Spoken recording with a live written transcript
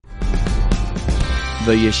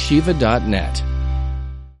theyeshiva.net.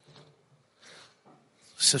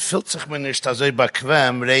 Se fühlt sich mir nicht so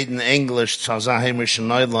bequem, reden Englisch zu einem heimischen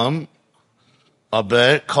Neulam,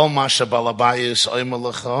 aber kol masha balabayis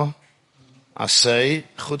oimelecha, asay,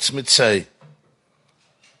 chutz mit say.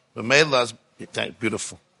 Bemela,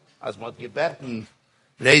 beautiful. Als man gebeten,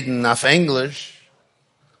 reden auf Englisch,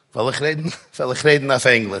 will ich reden auf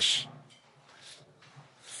Englisch.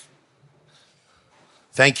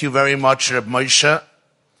 Thank you very much, Reb Moshe,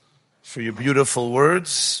 for your beautiful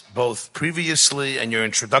words, both previously and your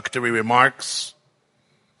introductory remarks.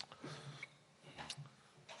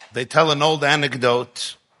 They tell an old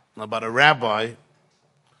anecdote about a rabbi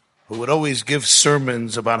who would always give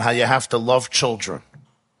sermons about how you have to love children.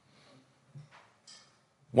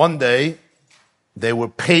 One day, they were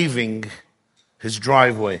paving his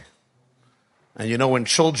driveway. And you know, when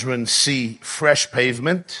children see fresh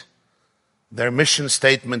pavement, their mission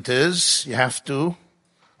statement is, you have to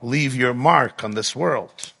leave your mark on this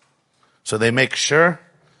world. So they make sure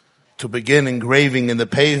to begin engraving in the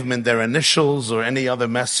pavement their initials or any other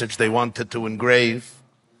message they wanted to engrave.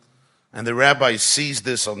 And the rabbi sees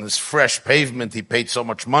this on this fresh pavement. He paid so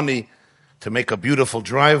much money to make a beautiful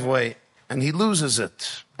driveway, and he loses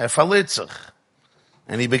it.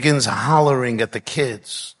 And he begins hollering at the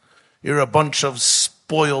kids. You're a bunch of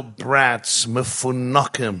spoiled brats,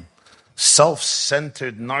 mefunakim,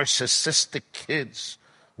 self-centered, narcissistic kids.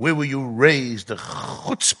 Where were you raised? The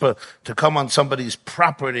chutzpah to come on somebody's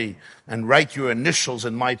property and write your initials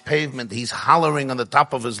in my pavement. He's hollering on the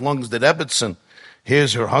top of his lungs, the Rebbetzin.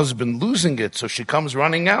 Here's her husband losing it, so she comes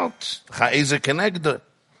running out.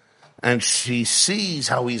 And she sees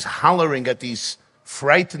how he's hollering at these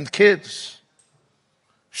frightened kids.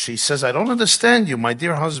 She says, I don't understand you, my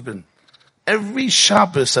dear husband. Every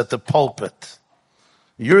Shabbos at the pulpit,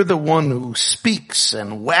 you're the one who speaks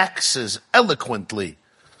and waxes eloquently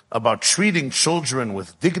about treating children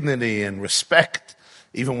with dignity and respect,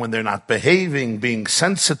 even when they're not behaving, being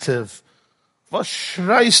sensitive. What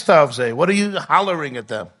are you hollering at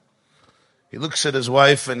them? He looks at his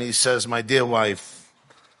wife and he says, my dear wife,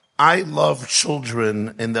 I love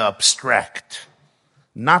children in the abstract,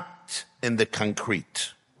 not in the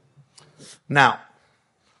concrete. Now,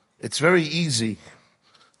 it's very easy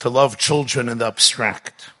to love children in the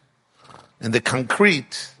abstract. In the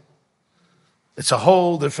concrete, it's a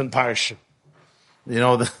whole different parsha. You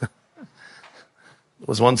know, there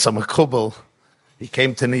was once a makubal. He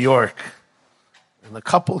came to New York, and the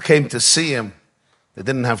couple came to see him. They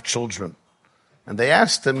didn't have children. And they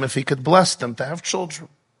asked him if he could bless them to have children.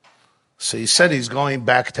 So he said he's going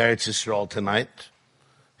back to Eretz Yisrael tonight.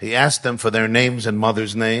 He asked them for their names and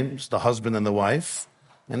mother's names, the husband and the wife.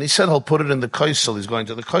 And he said he'll put it in the koisel. He's going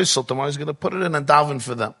to the koisel tomorrow. He's going to put it in and daven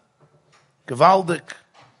for them. Gewaldig.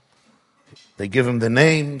 They give him the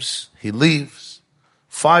names. He leaves.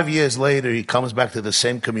 5 years later, he comes back to the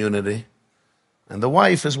same community. And the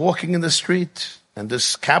wife is walking in the street. And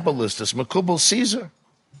this Kabbalist, this Makubal, sees her.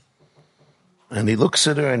 And he looks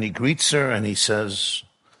at her and he greets her and he says,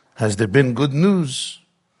 has there been good news?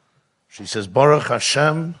 She says, Baruch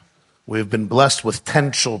Hashem, we've been blessed with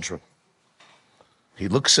 10 children. He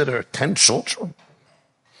looks at her, 10 children?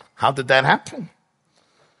 How did that happen?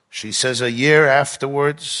 She says, a year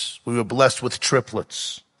afterwards, we were blessed with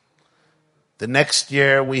triplets. The next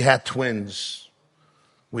year, we had twins.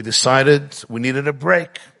 We decided we needed a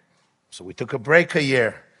break. So we took a break a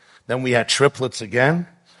year. Then we had triplets again.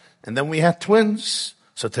 And then we had twins.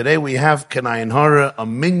 So today we have, Kenayin Hara, a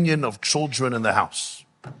minion of children in the house.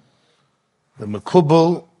 The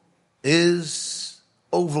Mekubal is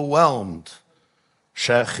overwhelmed.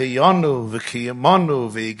 Shechiyanu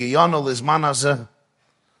v'kiyamanu v'giyanu lizmanazeh.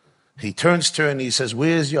 He turns to her and he says,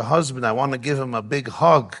 where's your husband? I want to give him a big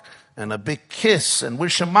hug and a big kiss and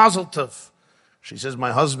wish him mazel tov. She says,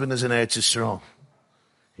 my husband is in Eretz Yisrael.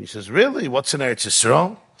 He says, really? What's in Eretz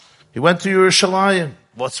Yisrael? He went to Yerushalayim.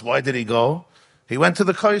 Why did he go? He went to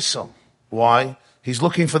the Kaisel. Why? He's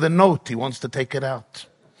looking for the note. He wants to take it out.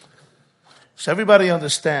 So everybody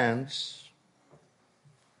understands.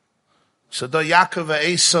 So da Yaakov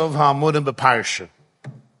Esav ha'amurim b'parsha.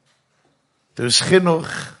 There's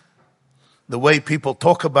chinuch, the way people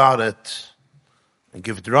talk about it, and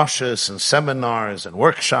give drushes and seminars and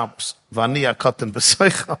workshops. Vani akatan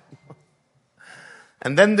b'seicham.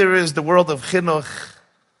 And then there is the world of chinuch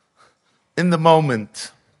in the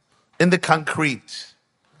moment, in the concrete,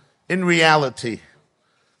 in reality,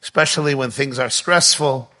 especially when things are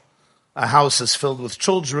stressful. A house is filled with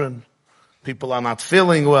children. People are not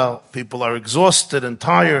feeling well. People are exhausted and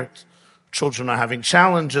tired. Children are having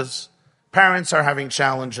challenges. Parents are having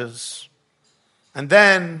challenges. And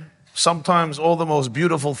then sometimes all the most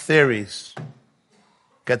beautiful theories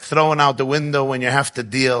get thrown out the window when you have to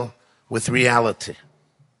deal with reality.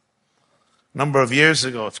 A number of years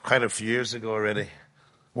ago, it's quite a few years ago already,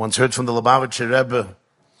 once heard from the Lubavitcher Rebbe,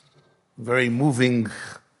 a very moving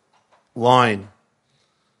line.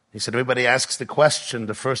 He said, everybody asks the question,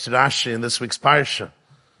 the first Rashi in this week's Parsha,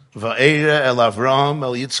 Va'era el Avram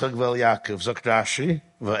el Yitzchak vel Yaakov, Zok Rashi,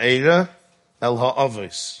 Va'era el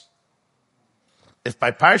Ha'avos. If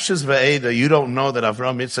by Parshas Va'era you don't know that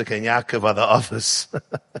Avram, Yitzchak, and Yaakov are the Avos,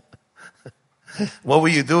 what were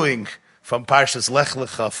you doing from Parshas Lech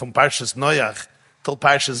Lecha, from Parshas Noach, till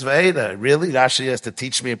Parshas Va'era? Really? Rashi has to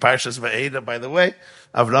teach me Parshas Va'era, by the way.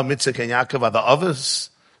 Avram, Yitzchak, and Yaakov are the Avos.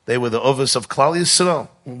 They were the Avos of Klal Yisrael.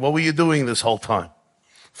 What were you doing this whole time?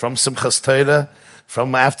 From Simchas Torah,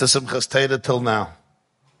 from after Simchas Torah till now.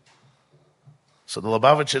 So the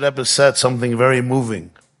Lubavitcher Rebbe said something very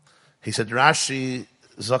moving. He said, Rashi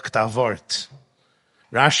zokt avort.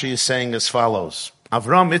 Rashi is saying as follows.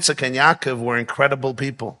 Avram, Yitzchak, and Yaakov were incredible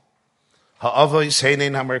people. Ha'avos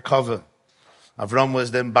heinin hamerkava. Avram was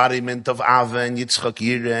the embodiment of Ava, and Yitzchak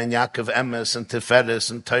Yireh, and Yaakov Emes, and Tiferes,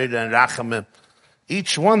 and Torah, and Rachamim.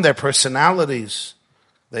 Each one, their personalities,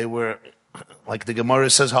 they were, like the Gemara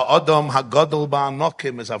says, Ha'adam ha'gadol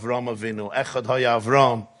ba'anokim is Avram Avinu. Echad ha'ya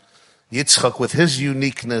Avram. Yitzchak with his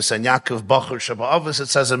uniqueness, and Yaakov Bachur Shabbat, it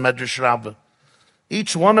says in Medrash Rabbah.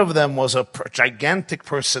 Each one of them was a gigantic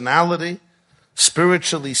personality,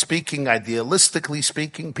 spiritually speaking, idealistically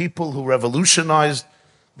speaking, people who revolutionized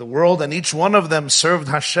the world, and each one of them served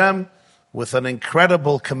Hashem with an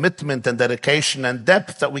incredible commitment and dedication and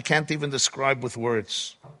depth that we can't even describe with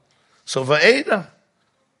words. So Va'era,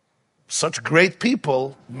 such great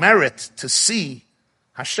people merit to see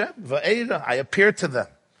Hashem. Va'era, I appear to them.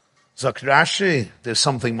 Zok Rashi, there's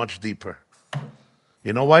something much deeper.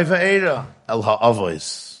 You know why Va'era? El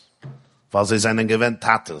Ha'avos. Weil sie seinen gewähnt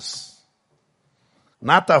Tatus.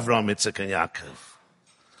 Not Avram, Yitzchak, and Yaakov.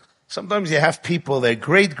 Sometimes you have people, they're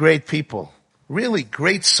great, great people. Really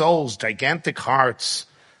great souls, gigantic hearts,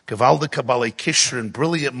 gewaldige balei kishrin,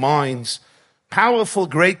 brilliant minds, powerful,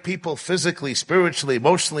 great people physically, spiritually,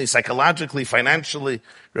 emotionally, psychologically, financially.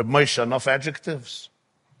 Reb Moshe, enough adjectives.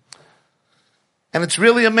 And it's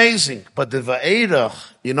really amazing. But the Va'era,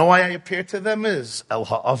 you know why I appear to them is El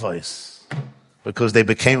Ha'avos. Because they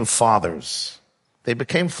became fathers. They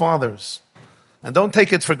became fathers. And don't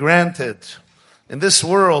take it for granted. In this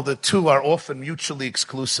world, the two are often mutually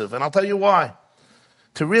exclusive. And I'll tell you why.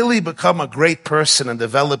 To really become a great person and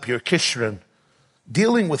develop your kishrin,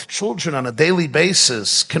 dealing with children on a daily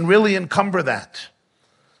basis can really encumber that.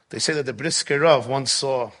 They say that the Brisker Rav once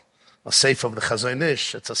saw a sefer of the Chazon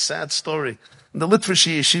Ish. It's a sad story. In the Litvish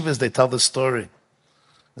yeshivas, they tell the story.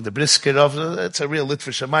 And the Brisker Rav, it's a real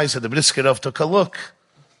Litvish Amaisa, the Brisker Rav took a look,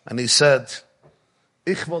 and he said,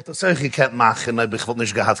 Ich wollte sagen, ich can't machen, aber ich wollte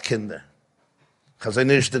nicht gehabt Kinder. Chazon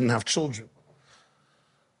Ish didn't have children.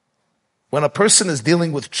 When a person is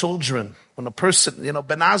dealing with children, when a person,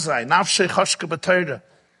 Ben Azai, Nafshei Choshka B'Torah,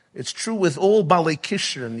 it's true with all Balei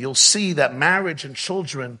Kishrin, you'll see that marriage and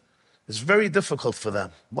children is very difficult for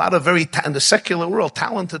them. A lot of in the secular world,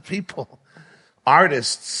 talented people,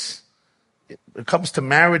 artists, when it comes to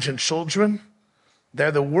marriage and children,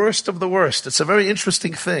 they're the worst of the worst. It's a very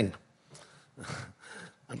interesting thing.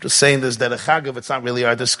 I'm just saying this, that a chagav, it's not really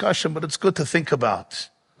our discussion, but it's good to think about.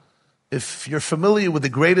 If you're familiar with the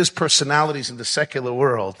greatest personalities in the secular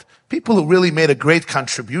world, people who really made a great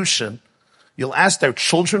contribution, you'll ask their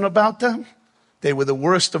children about them. They were the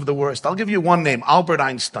worst of the worst. I'll give you one name, Albert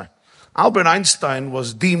Einstein. Albert Einstein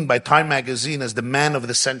was deemed by Time magazine as the man of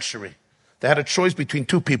the century. They had a choice between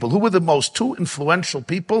two people. Who were the two influential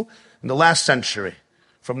people in the last century?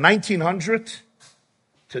 From 1900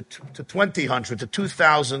 to 2000 to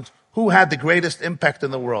 2000, who had the greatest impact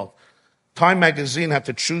in the world? Time magazine had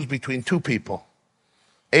to choose between two people.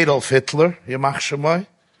 Adolf Hitler, Yamach Shemai,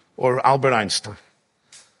 or Albert Einstein.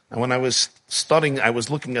 And when I was studying, I was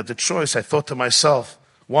looking at the choice, I thought to myself,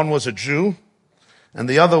 one was a Jew, and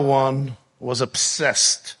the other one was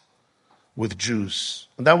obsessed with Jews.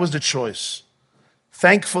 And that was the choice.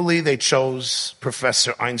 Thankfully, they chose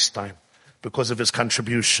Professor Einstein because of his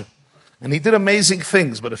contribution. And he did amazing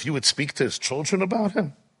things, but if you would speak to his children about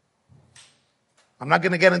him, I'm not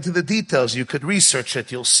going to get into the details. You could research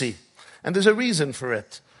it, you'll see. And there's a reason for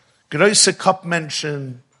it. Große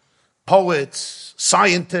Kopfmenschen, poets,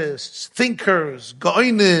 scientists, thinkers,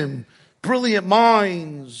 goinim, brilliant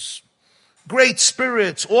minds, great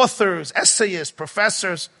spirits, authors, essayists,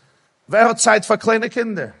 professors. Wer hat Zeit für kleine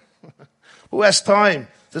Kinder? Who has time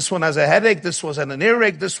This one has a headache. This one has an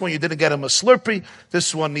earache. This one you didn't get him a Slurpee.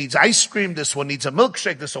 This one needs ice cream. This one needs a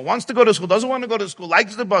milkshake. This one wants to go to school, doesn't want to go to school,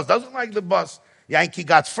 likes the bus, doesn't like the bus. Yankee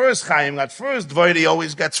got first, Chaim got first, Dvoidi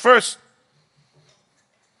always gets first.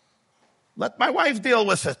 Let my wife deal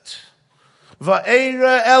with it.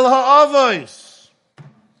 Va'era el ha'avois.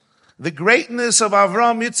 The greatness of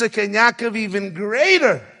Avram, Yitzchak, and Yaakov, even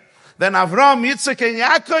greater than Avram, Yitzchak, and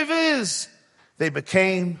Yaakov is, they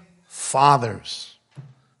became fathers.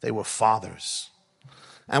 They were fathers.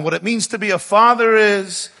 And what it means to be a father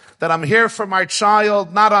is that I'm here for my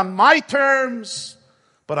child, not on my terms,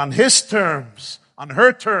 but on his terms, on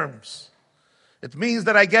her terms. It means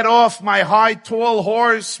that I get off my high, tall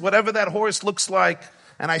horse, whatever that horse looks like,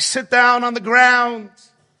 and I sit down on the ground.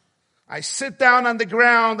 I sit down on the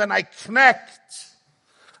ground and I connect.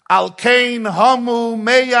 Al kain hamu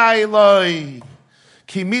meyai loi.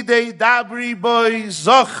 Kimidei dabri boy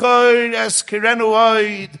zocher es kirenu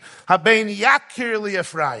oid haben yakir li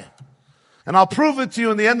Ephraim. And I'll prove it to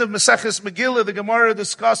you in the end of Maseches Megillah. The Gemara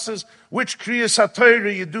discusses which Kriyas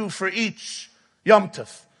HaTorah you do for each Yom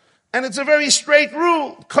Tov. And it's a very straight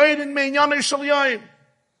rule. Koyin mein yoner shel yoyim.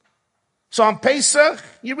 So on Pesach,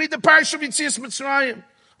 you read the Parsha of Yitzias Mitzrayim.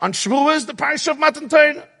 On Shavuos, the Parsha of Matan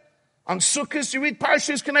Torah. On Sukkot, you read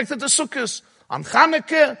Parshas connected to Sukkot. On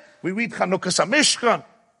Chanukah, we read Chanukas HaMishkan.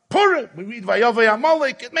 Purim, we read Vayavai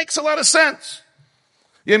Amalek. It makes a lot of sense.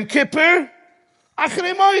 Yom Kippur,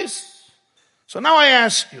 Achrei Mos. So now I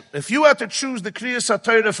ask you, if you had to choose the Kriyas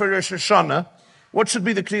HaTorah for Rosh Hashanah, what should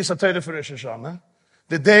be the Kriyas HaTorah for Rosh Hashanah?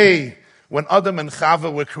 The day when Adam and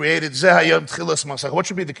Chava were created, Zeh Hayom Tchilas Masach. What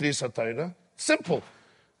should be the Kriyas HaTorah? Simple.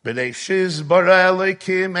 Bereishis bara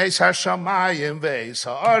Elokim eis hashamayim veis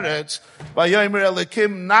haaretz vayomer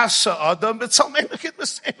Elokim nasa Adam b'tzalmei Elokim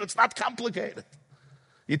b'seim. It's not complicated.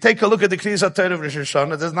 You take a look at the Kriyas HaTorah of Rosh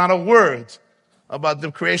Hashanah, there's not a word about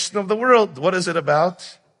the creation of the world. What is it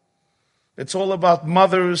about? It's all about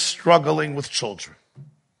mothers struggling with children.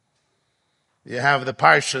 You have the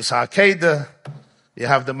Parshas HaKedah, you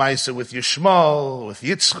have the Maisa with Yishmael, with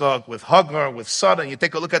Yitzchak, with Hagar, with Sarah. You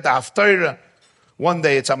take a look at the Haftarah. One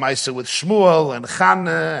day it's a Maisa with Shmuel and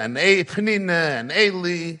Chana and Penina and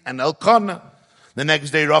Eli and Elkanah. The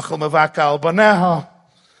next day Rachel Mevaka al Baneha.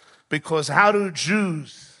 Because how do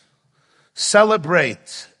Jews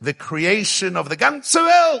celebrate the creation of the ganze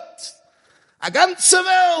Welt? A ganze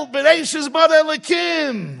Welt, Bereishis bara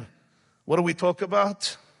Elokim. What do we talk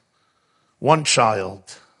about? One child.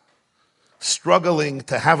 Struggling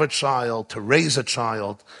to have a child, to raise a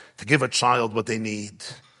child, to give a child what they need.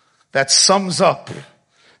 That sums up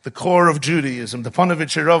the core of Judaism. The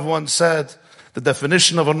Panovich Rav once said, the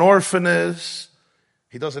definition of an orphan is,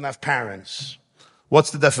 he doesn't have parents.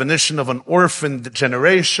 What's the definition of an orphaned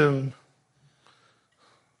generation?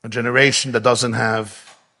 A generation that doesn't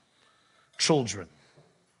have children.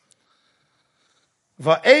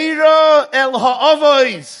 Va'era el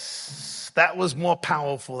ha'avois. That was more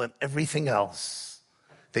powerful than everything else.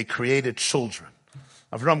 They created children.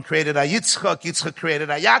 Avram created a Yitzchak, Yitzchak created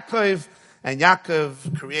a Yaakov, and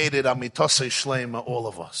Yaakov created a Mitosei Shlema, all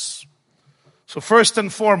of us. So first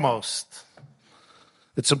and foremost,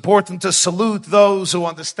 it's important to salute those who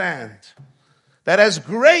understand that as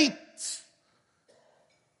great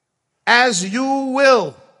as you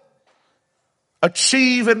will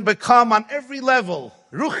achieve and become on every level,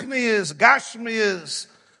 Ruchni is, Gashmi is,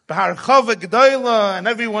 and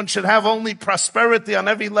everyone should have only prosperity on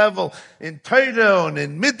every level, in Torah, and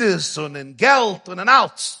in Midas, and in Geld, and in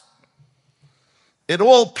Alts. It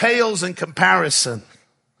all pales in comparison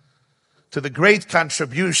to the great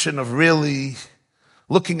contribution of really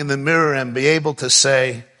looking in the mirror and be able to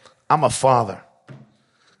say, I'm a father.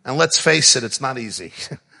 And let's face it, it's not easy.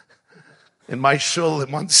 In my shul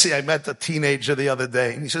in Monsey, I met a teenager the other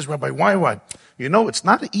day, and he says, Rabbi, why? You know, it's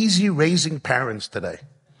not easy raising parents today.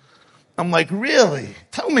 I'm like, really?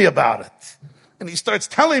 Tell me about it. And he starts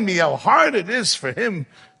telling me how hard it is for him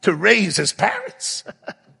to raise his parents.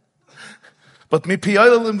 But he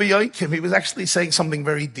was actually saying something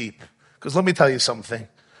very deep. Because let me tell you something.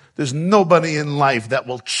 There's nobody in life that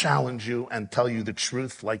will challenge you and tell you the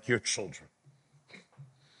truth like your children.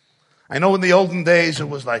 I know in the olden days it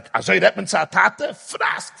was like,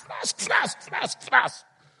 frask.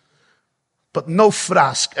 But no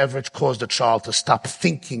frask ever caused a child to stop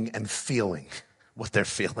thinking and feeling what they're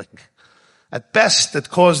feeling. At best, it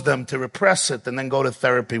caused them to repress it and then go to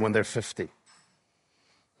therapy when they're 50.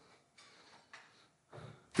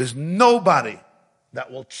 There's nobody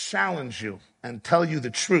that will challenge you and tell you the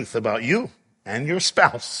truth about you and your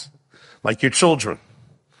spouse like your children.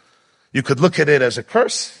 You could look at it as a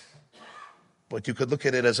curse, but you could look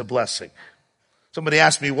at it as a blessing. Somebody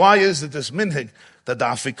asked me, why is it this minhag that the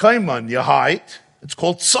Afikaiman you hide? It's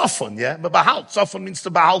called tzafon, yeah? But behalt, tzafon means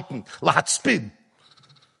to behalten, lahatspid.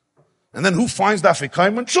 And then who finds the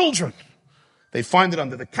Afikaiman? Children. They find it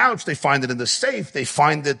under the couch, they find it in the safe, they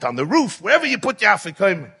find it on the roof, wherever you put your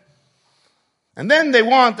Afikaiman. And then they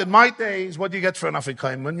want, in my days, what do you get for an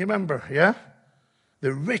Afikaiman? You remember, yeah?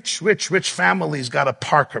 The rich families got a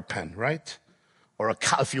Parker pen, right? Or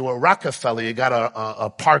if you were a Rockefeller, you got a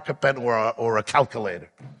Parker pen or a calculator.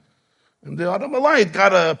 And the Adam Alite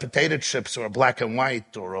got a potato chips or a black and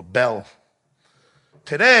white or a Bell.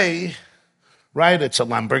 Today, right, it's a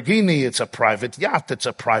Lamborghini, it's a private yacht, it's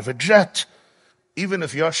a private jet. Even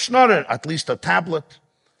if you're schnorrer, at least a tablet.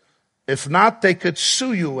 If not, they could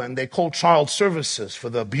sue you and they call child services for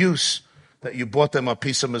the abuse that you bought them a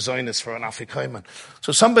piece of mazonis for an Afikaiman.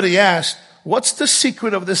 So somebody asked, what's the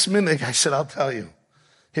secret of this minhag? I said, I'll tell you.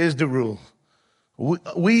 Here's the rule.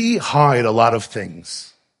 We hide a lot of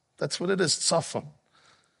things. That's what it is, tzafon.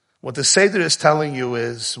 What the Seder is telling you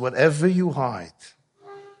is, whatever you hide,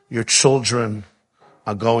 your children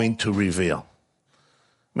are going to reveal.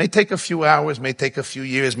 May take a few hours, may take a few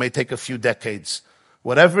years, may take a few decades.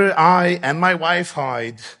 Whatever I and my wife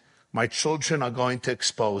hide, my children are going to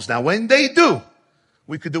expose. Now, when they do,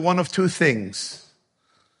 we could do one of two things.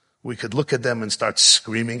 We could look at them and start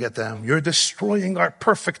screaming at them. You're destroying our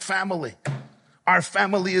perfect family. Our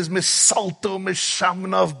family is Misalto,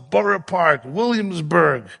 Mishamna of Borough Park,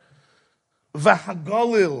 Williamsburg,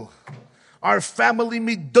 Vahagalil. Our family,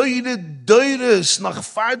 Midoides,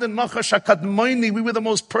 Nachfarda, Nachashakadmoini. We were the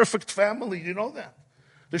most perfect family. You know that?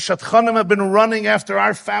 The Shatchanim have been running after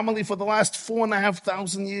our family for the last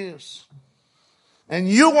 4,500 years. And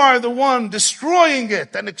you are the one destroying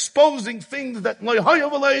it and exposing things that...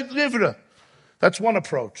 That's one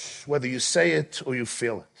approach, whether you say it or you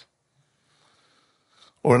feel it.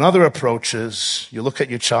 Or another approach is, you look at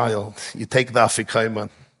your child, you take the Afikaiman,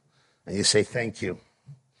 and you say thank you.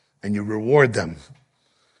 And you reward them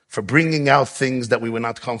for bringing out things that we were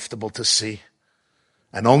not comfortable to see.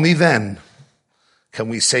 And only then can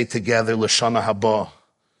we say together, L'shana haba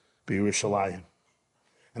b'Yerushalayim.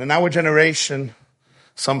 And in our generation,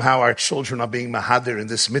 somehow our children are being mahadir in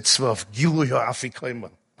this mitzvah of Giluy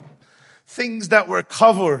HaAfikaiman. Things that were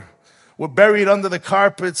covered, were buried under the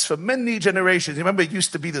carpets for many generations. You remember, it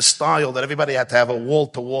used to be the style that everybody had to have a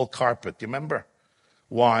wall-to-wall carpet. You remember?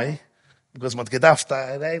 Why? Because man gedacht,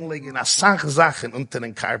 reinlegen a sach Sachen unter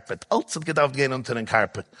den carpet. Alles hat gedacht gehen unter den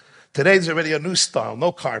carpet. Today there's already a new style.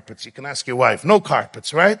 No carpets. You can ask your wife. No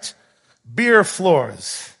carpets, right? Beer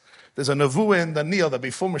floors. There's a nevuah in Daniel that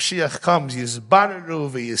before Mashiach comes, Yizbareru,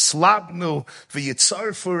 V'yislabnu,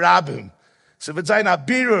 V'yitzarfu Rabim. So if it's a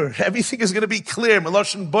birur, everything is going to be clear.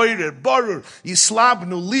 Meloshin boirer, borur,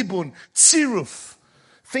 Yislabnu, Libun, Tziruf.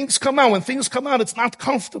 Things come out. When things come out, it's not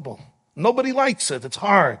comfortable. Nobody likes it. It's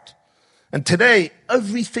hard. And today,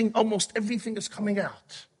 almost everything is coming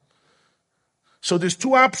out. So there's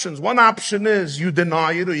two options. One option is you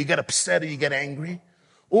deny it, or you get upset, or you get angry,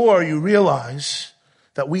 or you realize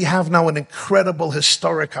that we have now an incredible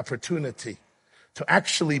historic opportunity to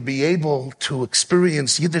actually be able to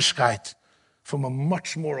experience Yiddishkeit from a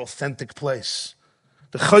much more authentic place.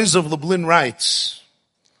 The Chayz of Lublin writes,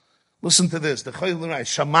 listen to this, the Chayz of Lublin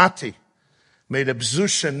writes, Shamati made a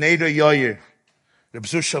bzusha neder yoyer, the Rebbe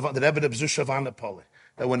Bzusha of Anapoli,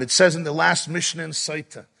 that when it says in the last Mishnah in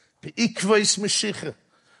Saita, Be'ikveis Mashiach,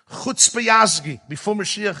 chutzpah yazgi, before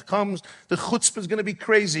Mashiach comes, the chutzpah is going to be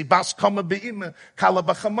crazy. Bas kama be'ima, kala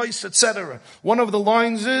b'chamois, etc. One of the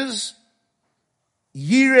lines is,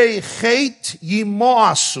 Yirei chet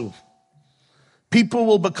yimoasu. People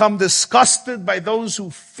will become disgusted by those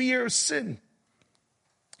who fear sin.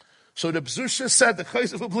 So the Bzusha said, the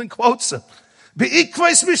Chayz of Lublin quotes him,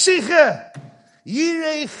 Be'ikveis Mashiach,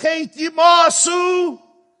 Yirei chet yimoasu.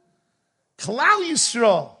 Klal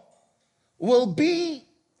Yisrael will be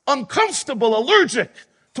uncomfortable, allergic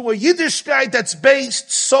to a Yiddishkeit that's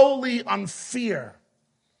based solely on fear.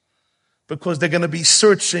 Because they're going to be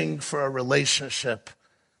searching for a relationship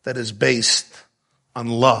that is based on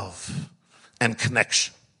love and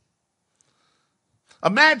connection.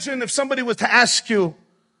 Imagine if somebody was to ask you,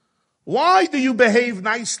 why do you behave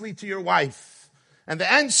nicely to your wife? And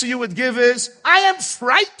the answer you would give is, I am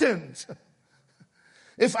frightened.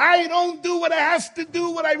 If I don't do what I have to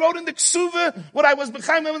do, what I wrote in the Ksuva, what I was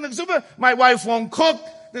behind in the Ksuva, my wife won't cook.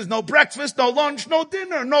 There's no breakfast, no lunch, no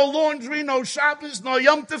dinner, no laundry, no Shabbos, no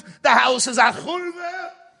Yom Tov. The house is a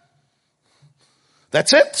churva.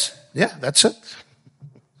 That's it. Yeah, that's it.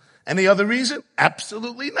 Any other reason?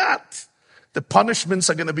 Absolutely not. The punishments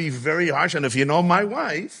are going to be very harsh. And if you know my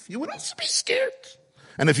wife, you would also be scared.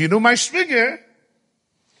 And if you knew my shviger,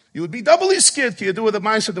 You would be doubly scared. You do with a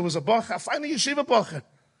meiser. There was a bocher, finally yeshiva bocher.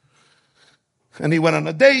 And he went on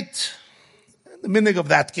a date. The meaning of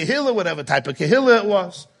that kehillah, whatever type of kehillah it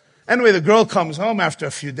was. Anyway, the girl comes home after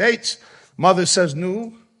a few dates. Mother says,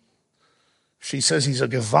 no. She says, he's a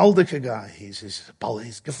gewaldige guy. He's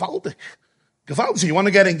gewaldig. Gewaldig. So you want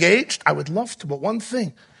to get engaged? I would love to, but one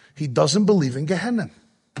thing. He doesn't believe in Gehenna.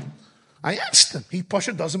 I asked him. He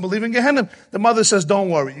Pasha doesn't believe in Gehenna. The mother says, don't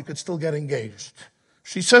worry, you could still get engaged.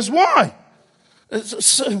 She says, why?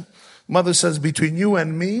 Mother says, between you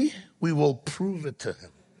and me, we will prove it to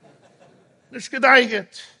him.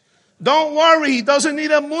 Don't worry, he doesn't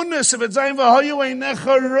need a munus.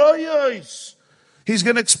 He's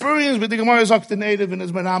going to experience with the Gemara Zok the native and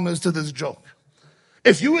his meramas to this joke.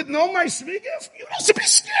 If you would know my smigif, you'd also be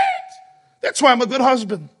scared. That's why I'm a good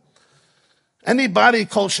husband. Anybody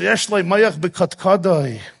called sheyesh lei mayach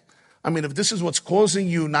bekatkadai. I mean, if this is what's causing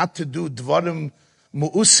you not to do dvarim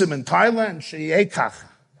mu'usim in Thailand, sheyekach.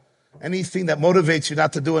 Anything that motivates you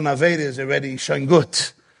not to do an aveda is already showing good.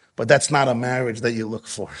 But that's not a marriage that you look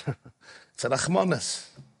for. It's a rachmanis.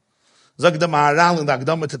 Zog the Maharal in the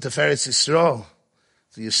Akdama to Teferes Yisrael.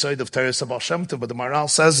 The Yesod of Teres Abal Shem Tov, but the Maharal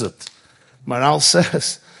says it. Maharal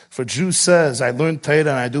says, for Jew says, I learn Torah and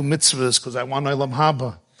I do mitzvahs because I want Olam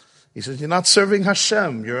Haba. He says, you're not serving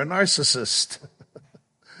Hashem, you're a narcissist.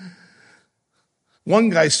 One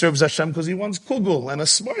guy serves Hashem because he wants kugel, and a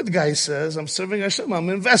smart guy says, I'm serving Hashem, I'm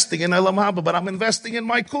investing in Olam Haba, but I'm investing in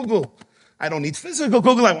my kugel. I don't need physical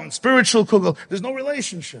kugel, I want spiritual kugel. There's no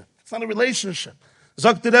relationship. It's not a relationship.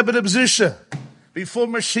 Zok the Rebbe B'zisha, before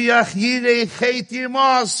Mashiach Yirei Chet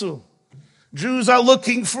Yimasu. Jews are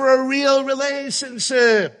looking for a real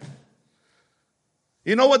relationship.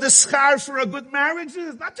 You know what the schar for a good marriage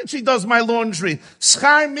is? Not that she does my laundry.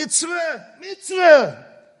 Schar mitzvah.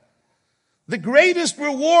 The greatest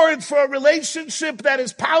reward for a relationship that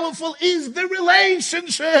is powerful is the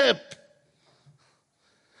relationship.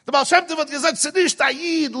 The Baal Shem Tov hat gesagt, sie nicht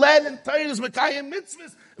Ayid, lernen teures, mekayim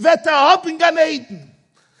mitzvahs, wird hab in Gan Eden.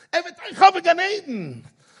 Wird hab in Gan Eden.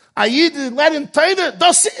 Ayid, lernen teure,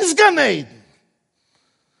 das ist Gan Eden.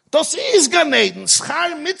 Das ist Gan Eden.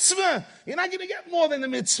 Schar mitzvah. You're not going to get more than the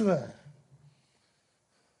mitzvah.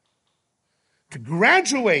 To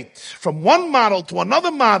graduate from one model to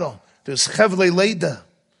another model, there's chevlei leida.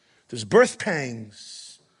 There's birth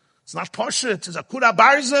pangs. It's not poshet. It's akura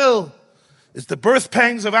barzel. It's the birth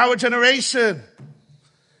pangs of our generation.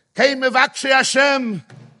 Kei mevakshei Hashem.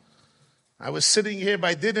 I was sitting here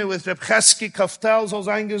by dinner with Reb Chesky Kaftel, so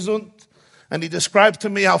sein gesund, and he described to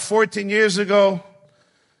me how 14 years ago,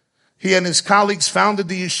 he and his colleagues founded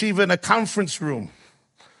the yeshiva in a conference room.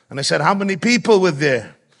 And I said, how many people were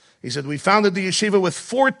there? He said, we founded the yeshiva with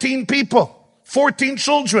 14 people, 14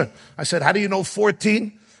 children. I said, how do you know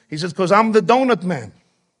 14? He says, because I'm the donut man.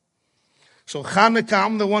 So Hanukkah,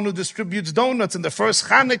 I'm the one who distributes donuts. And the first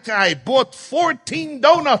Hanukkah, I bought 14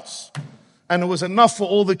 donuts. And it was enough for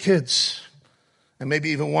all the kids. And maybe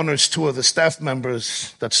even one or two of the staff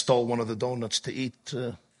members that stole one of the donuts to eat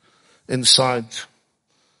inside.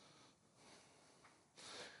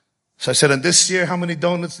 So I said, and this year, how many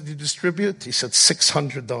donuts did you distribute? He said,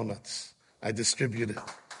 600 donuts. I distributed.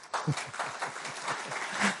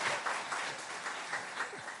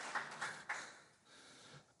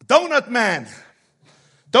 Donut man.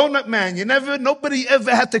 Donut man. Nobody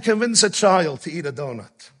ever had to convince a child to eat a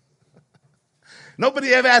donut.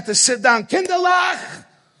 Nobody ever had to sit down. Kinderlach,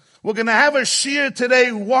 we're going to have a shiur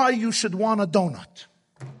today why you should want a donut.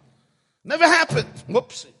 Never happened.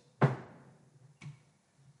 Whoopsie.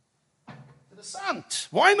 Interessant.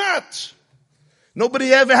 Why not?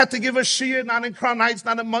 Nobody ever had to give a shiur, not in Crown Heights,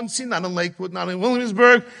 not in Muncie, not in Lakewood, not in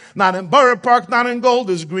Williamsburg, not in Borough Park, not in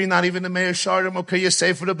Golders Green, not even in Meir Sharim, or Kiyah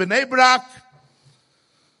Sefer of B'nai Brak.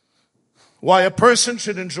 Why a person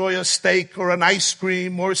should enjoy a steak or an ice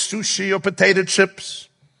cream or sushi or potato chips.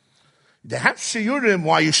 They have shiurim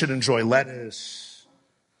why you should enjoy lettuce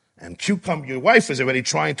and cucumber. Your wife is already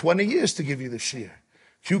trying 20 years to give you the shiur.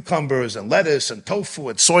 Cucumbers and lettuce and tofu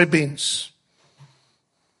and soybeans.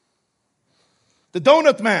 The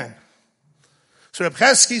donut man. So Reb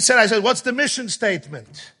Chesky said, I said, what's the mission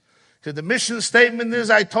statement? So the mission statement is,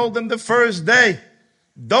 I told them the first day,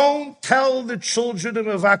 don't tell the children of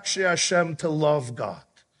Mevakshei Hashem to love God.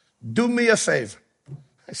 Do me a favor.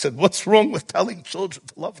 I said, what's wrong with telling children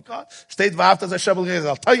to love God?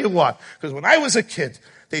 I'll tell you what. Because when I was a kid,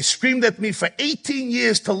 they screamed at me for 18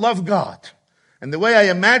 years to love God. And the way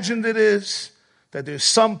I imagined it is that there's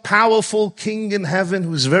some powerful king in heaven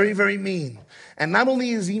who's very, very mean. And not only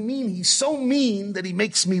is he mean, he's so mean that he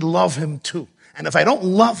makes me love him too. And if I don't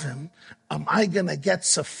love him, am I going to get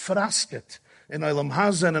sefrasket? in Olam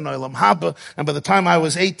Haza and in Olam Haba. And by the time I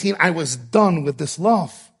was 18, I was done with this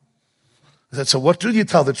love. I said, so what do you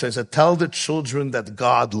tell the children? I said, tell the children that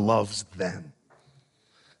God loves them.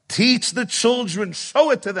 Teach the children,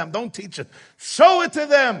 show it to them. Don't teach it. Show it to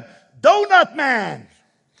them. Donut man.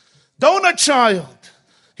 Donut child.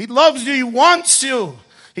 He loves you. He wants you.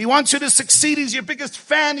 He wants you to succeed. He's your biggest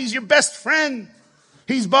fan. He's your best friend.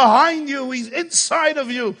 He's behind you. He's inside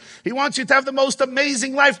of you. He wants you to have the most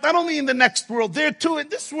amazing life, not only in the next world, there too in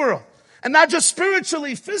this world. And not just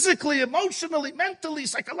spiritually, physically, emotionally, mentally,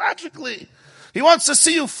 psychologically. He wants to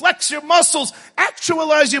see you flex your muscles,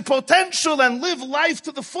 actualize your potential, and live life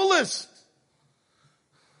to the fullest.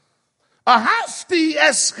 Ahafti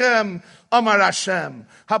eschem, Amar Hashem.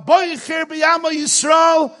 Haboicher b'yama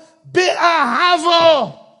Yisrael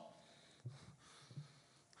bi'ahavo.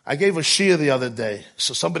 I gave a shir the other day.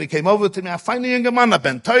 So somebody came over to me. I find a young man,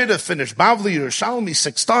 Ben Torah, finished Bavli Yerushalmi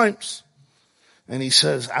 6 times. And he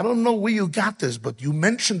says, I don't know where you got this, but you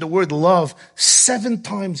mentioned the word love 7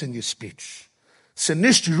 times in your speech.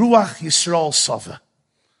 Senisht Ruach Yisrael Sava.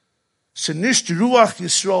 Senisht Ruach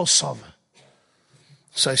Yisrael Sava.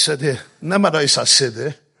 So I said, here, Nemarais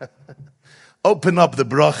HaSiddur. Open up the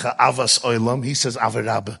bracha Avas Olam. He says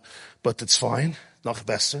Avarabba, but it's fine. Noch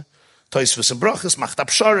besser. Toisvus and brachas, macht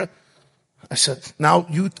abshara. I said, now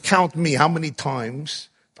you count me how many times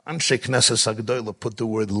Anshe Knesset Agdola put the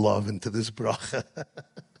word love into this bracha. I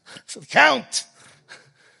said, count.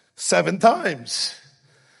 7 times.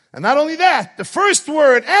 And not only that, the first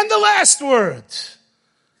word and the last word.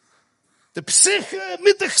 The psiche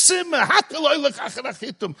mitachsime hateloylech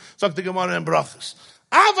acharachitum. Sagt the Gemara in brachas.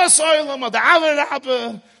 Avas oilam, the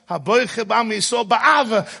avarabba.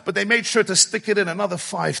 But they made sure to stick it in another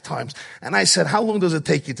 5 times. And I said, how long does it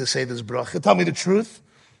take you to say this bracha? Tell me the truth.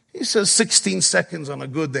 He says 16 seconds on a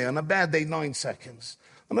good day. On a bad day, 9 seconds.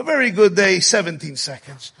 On a very good day, 17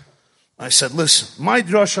 seconds. I said, listen, my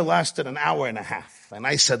drasha lasted an hour and a half. And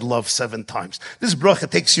I said love 7 times. This bracha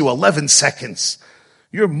takes you 11 seconds.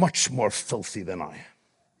 You're much more filthy than I am.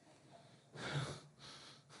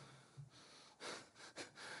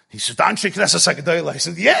 He said, Anshe Knesset HaGedolah. I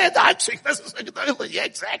said, yeah, the Anshe Knesset HaGedolah. Yeah,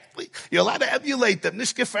 exactly. You're allowed to emulate them.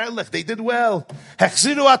 Nish gefährlich. They did well.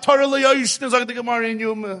 Hechziru HaTorah le'yoshnu, sagt the Gemara in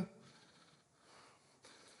Yuma.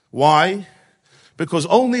 Why? Because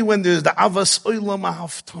only when there's the Avas Olam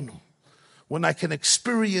Ahavtanu, when I can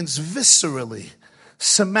experience viscerally,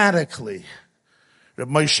 somatically. Reb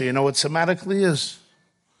Moshe, you know what somatically is?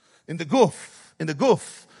 In the guf.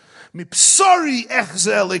 Mipsori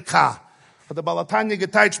echze leka. The Balatanya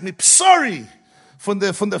geteicht mipsori. From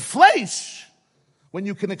the flesh. When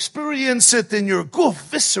you can experience it in your guf,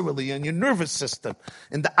 viscerally, in your nervous system,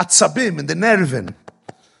 in the atzabim, in the nerven.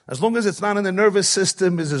 As long as it's not in the nervous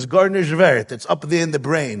system, it's as garnish vert. It's up there in the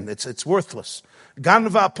brain. It's worthless.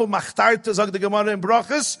 Ganva pu machtarte, sagt the Gemara in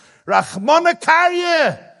Brachas, Rachmana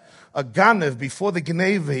karye. A ganev, before the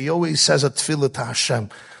Gneva, he always says a tefillah to Hashem.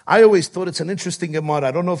 I always thought it's an interesting Gemara.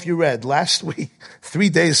 I don't know if you read. Last week, 3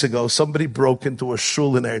 days ago, somebody broke into a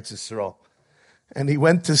shul in Eretz Yisrael. And he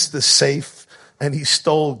went to the safe, and he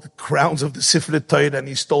stole the crowns of the Sifrei Torah, and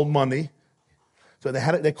he stole money. So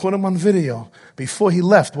they caught him on video. Before he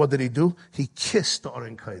left, what did he do? He kissed the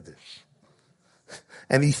Aron Kodesh.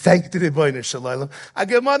 And he thanked the Rebbeinu Shalom. A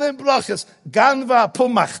Gemara in Brachas, Ganva pu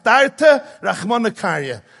machtarte, Rachmana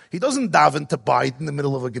karye. He doesn't daven to Biden in the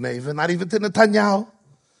middle of a Gneva, not even to Netanyahu.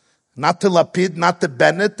 Not to Lapid, not to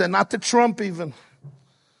Bennett, and not to Trump even.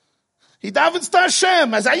 He davens to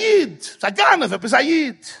Hashem, as Ayid, Zaganav, as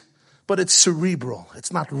Ayid. But it's cerebral.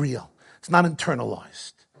 It's not real. It's not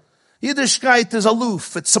internalized. Yiddishkeit is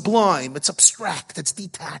aloof. It's sublime. It's abstract. It's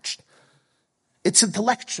detached. It's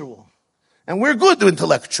intellectual. And we're good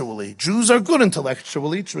intellectually. Jews are good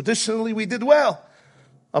intellectually. Traditionally, we did well.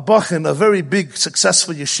 A bachin, a very big,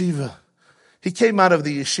 successful yeshiva. He came out of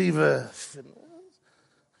the yeshiva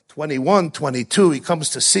 21, 22. He comes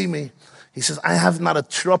to see me. He says, I have not a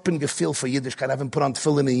troppen gefil for Yiddishkeit. I haven't put on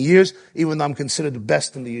tefillin in years, even though I'm considered the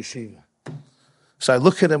best in the yeshiva. So I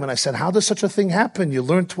look at him and I said, how does such a thing happen? You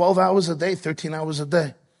learn 12 hours a day, 13 hours a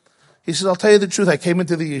day. He says, I'll tell you the truth. I came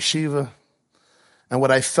into the yeshiva, and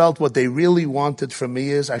what I felt, what they really wanted from me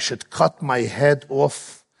is I should cut my head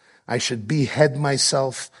off. I should behead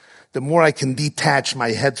myself. The more I can detach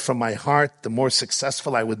my head from my heart, the more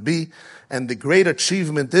successful I would be. And the great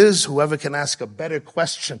achievement is whoever can ask a better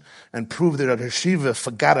question and prove that a yeshiva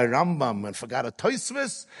forgot a Rambam and forgot a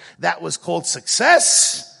Tosfos, that was called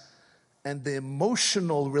success. And the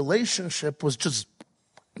emotional relationship was just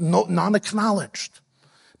non-acknowledged.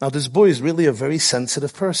 Now this boy is really a very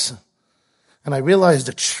sensitive person. And I realized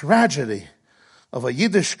the tragedy of a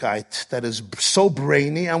Yiddishkeit that is so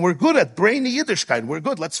brainy, and we're good at brainy Yiddishkeit. We're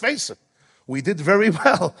good, let's face it. We did very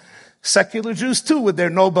well. Secular Jews too, with their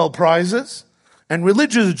Nobel Prizes, and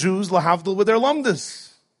religious Jews, lahavdil, with their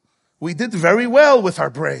lumdas. We did very well with our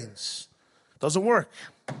brains. Doesn't work.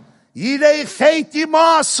 Yirei chet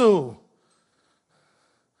yimasu.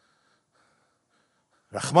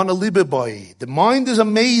 Rachmana libe. The mind is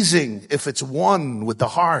amazing if it's one with the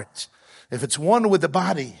heart, if it's one with the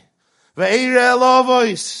body. Ve'eire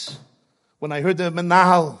elovois. When I heard the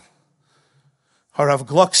Menahal, Harav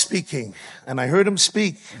Gluck speaking, and I heard him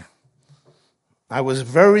speak, I was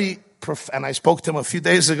and I spoke to him a few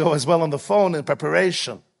days ago as well on the phone in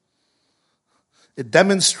preparation. It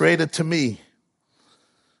demonstrated to me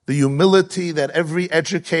the humility that every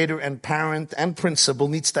educator and parent and principal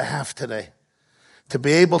needs to have today. To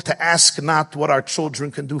be able to ask not what our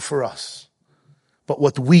children can do for us, but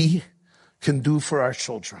what we can do for our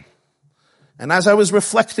children. And as I was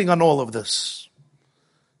reflecting on all of this,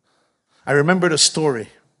 I remembered a story.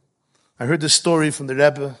 I heard this story from the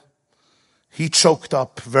Rebbe. He choked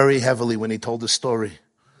up very heavily when he told the story.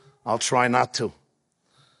 I'll try not to.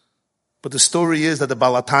 But the story is that the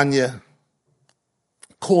Baal HaTanya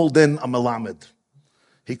called in a Melamed.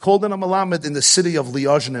 He called in a Melamed in the city of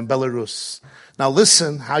Lyozhin in Belarus. Now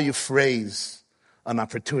listen how you phrase an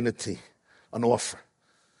opportunity, an offer.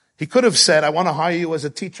 He could have said, I want to hire you as a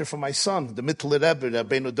teacher for my son, the Mittler Rebbe,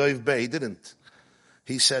 Rabbeinu Dov Bey. He didn't.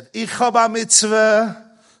 He said, Ich hab a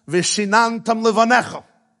mitzvah, v'shinantam levanecha.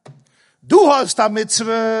 Du hast a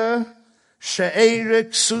mitzvah,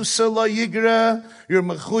 she'erek susa lo yigra. You're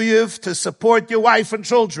mechuyev to support your wife and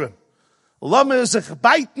children. Lama sich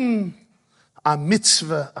baiten a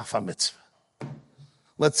mitzvah of a mitzvah.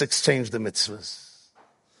 Let's exchange the mitzvahs.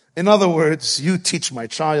 In other words, you teach my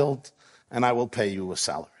child, and I will pay you a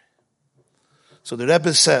salary. So the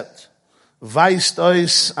Rebbe said, Weist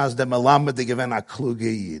ois as the melamed gewen a kluge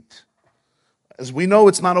yid. As we know,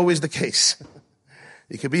 it's not always the case.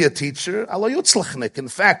 You could be a teacher, alo yutzlachnik. In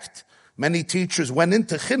fact, many teachers went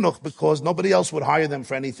into chinuch because nobody else would hire them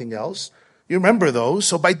for anything else. You remember those,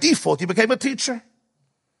 so by default, you became a teacher.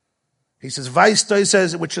 He says, Weistoi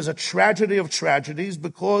says, which is a tragedy of tragedies,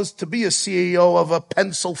 because to be a CEO of a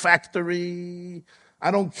pencil factory,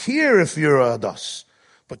 I don't care if you're a das,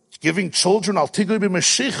 but giving children, al tigui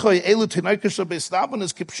b'mashichoi, elu tinaikasha b'estabon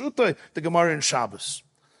is kipshutoi, the Gemara in Shabbos.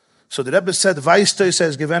 So the Rebbe said, Weistoi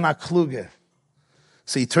says, given a kluge.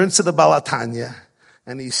 So he turns to the Baal HaTanya,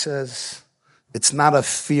 and he says, it's not a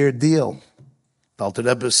fair deal. The Alter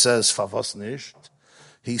Rebbe says, Favos nicht.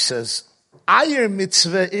 He says, Eier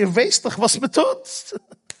mitzvah, weißt doch, was man tut.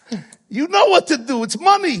 You know what to do, it's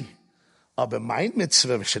money. Aber mein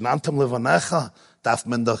mitzvah, v'shenantam levanecha, darf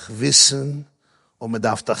man doch wissen, und man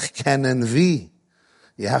darf doch kennen wie.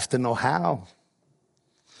 You have to know how.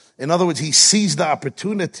 In other words, he seized the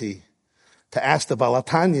opportunity to ask the Baal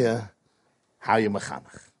HaTanya, how you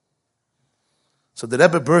mechanech. So the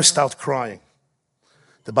Rebbe burst out crying.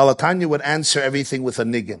 The Baal HaTanya would answer everything with a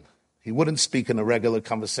niggin. He wouldn't speak in a regular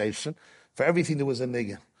conversation. For everything there was a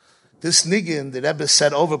niggin. This niggin, the Rebbe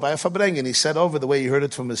said over by a Fabrengen. He said over the way he heard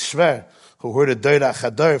it from his Shver, who heard it Doira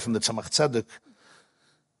Chador from the Tzemach Tzedek.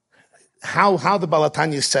 How the Baal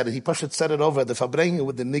HaTanya said it. He Pashat said it over the Fabrengen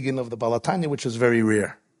with the niggin of the Baal HaTanya, which is very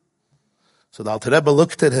rare. So the Alter Rebbe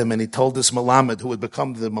looked at him and he told this Melamed, who would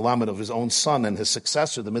become the Melamed of his own son and his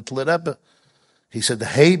successor, the Mittler Rebbe. He said,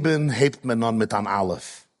 Heben hebt men non mit an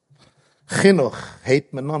Aleph. Chinuch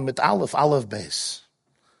hebt men non mit Aleph, Aleph base.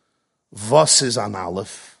 Was is an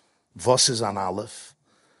Aleph? Was is an Aleph?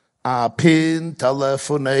 A pin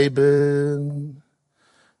telefon eben.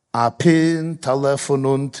 A pin telefon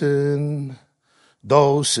unten.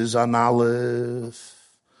 Dos is an Aleph.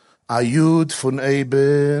 A Yud von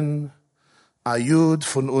eben. A Yud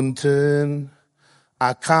von unten.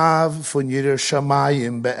 A Kav von Yirer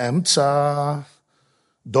Shamayim be'emtza.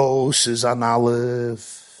 Dos is an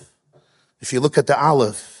Aleph. If you look at the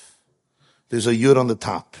Aleph, there's a Yud on the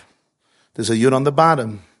top. There's a Yud on the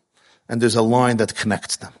bottom. And there's a line that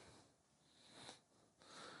connects them.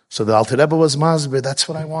 So the Alter Rebbe was Masber, that's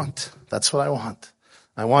what I want. That's what I want.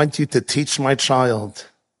 I want you to teach my child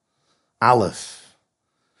Aleph.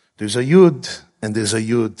 There's a Yud, and there's a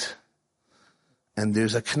Yud. And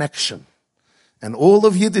there's a connection. And all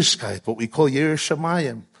of Yiddishkeit, what we call Yirer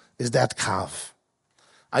Shamayim, is that Kav.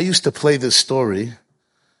 I used to play this story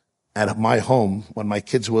at my home when my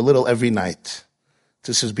kids were little every night.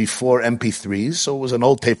 This is before MP3s, so it was an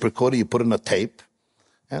old tape recorder. You put in a tape,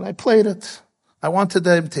 and I played it. I wanted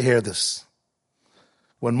them to hear this.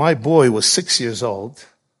 When my boy was 6 years old,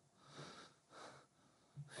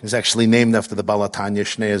 He's actually named after the Baal HaTanya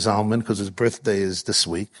Shnei Zalman because his birthday is this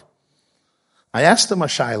week. I asked him a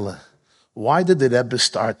shaila, why did the Rebbe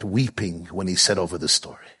start weeping when he said over the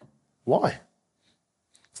story? Why?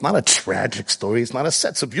 It's not a tragic story. It's not a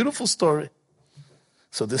sad. It's a beautiful story.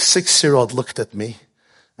 So this 6-year-old looked at me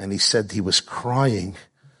and he said he was crying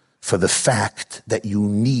for the fact that you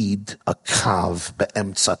need a kav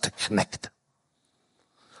be'emtza to connect them.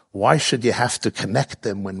 Why should you have to connect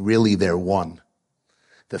them when really they're one?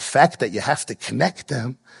 The fact that you have to connect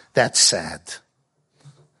them, that's sad.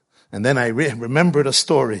 And then I remembered a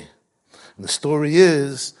story. And the story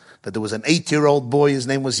is that there was an 8-year-old boy, his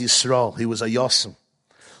name was Yisrael. He was a Yosem.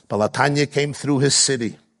 Baal HaTanya came through his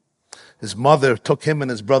city. His mother took him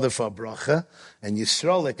and his brother for a bracha. And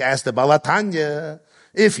Yisrael asked the Baal HaTanya,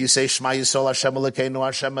 if you say Shema Yisrael Hashem Elokeinu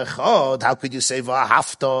Hashem Echad, how could you say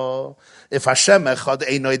V'ahavta? If Hashem Echad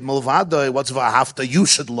Einoid Mulvado, what's V'ahavta? You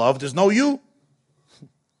should love. There's no you.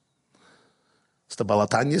 So the Baal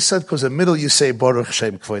HaTanya said, because in the middle you say Baruch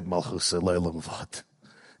Shem Kvoid Malchus Elolam Vad.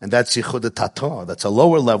 And that's Yichud Tata. That's a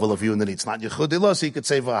lower level of unity. It's not Yichud Ilah, so you could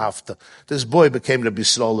say V'ahavta. This boy became Rabbi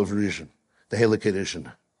Yisrael of Rishon, the Helike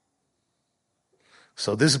Rishon.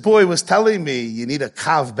 So this boy was telling me, you need a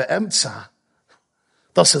kav be'emtza.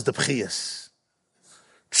 Das is the b'chiyas.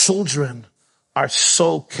 Children are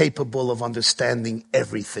so capable of understanding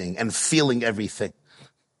everything and feeling everything.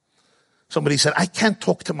 Somebody said, I can't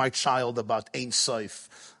talk to my child about Ein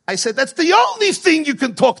Sof. I said, that's the only thing you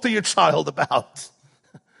can talk to your child about.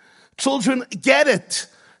 Children get it.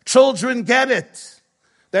 Children get it.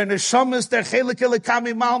 Their neshamas, their chelik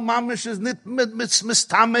elikami mal mamish is nit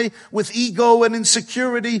mistame with ego and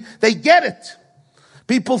insecurity. They get it.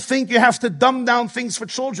 People think you have to dumb down things for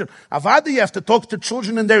children. Avada, you have to talk to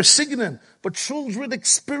children in their signin. But children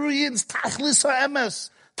experience tachlis ha'emes,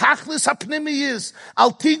 tachlis ha'pnimiyis,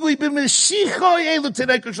 al tigui b'meshicho yelu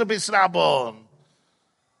tereku shabis rabon.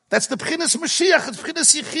 That's the b'chinas Mashiach, it's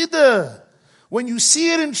b'chinas Yechida. When you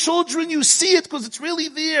see it in children, you see it because it's really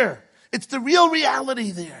there. It's the real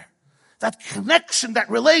reality there. That connection, that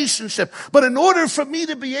relationship. But in order for me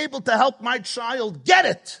to be able to help my child get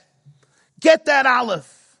it, get that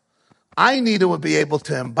aleph, I need to be able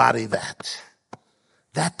to embody that.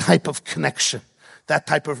 That type of connection, that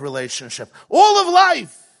type of relationship. All of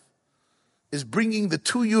life is bringing the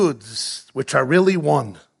two yuds, which are really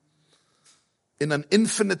one, in an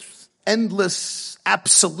infinite, endless,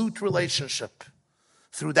 absolute relationship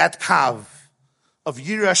through that kav of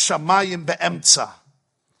Yira Shamayim Be'emtza.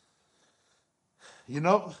 You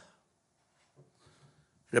know,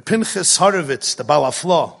 Reb Pinchas Horovitz, the Baal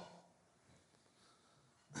HaFlo,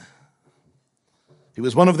 he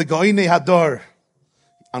was one of the Goinei Hador.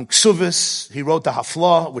 On Ksuvis, he wrote the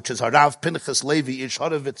Hafla, which is Harav Pinchas Levi Ish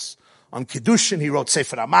Horovitz. On Kiddushin, he wrote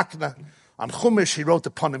Sefer HaMakna. On Chumash, he wrote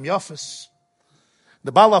the Ponim Yafis.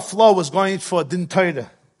 The Baal HaFlo was going for Din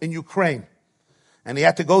Torah in Ukraine. And he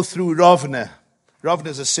had to go through Rovne. Rovne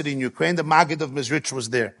is a city in Ukraine. The Maggid of Mizrich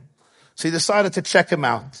was there. So he decided to check him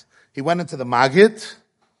out. He went into the Maggid.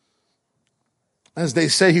 As they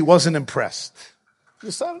say, he wasn't impressed. He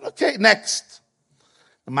decided, okay, next.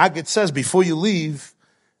 The Maggid says, before you leave,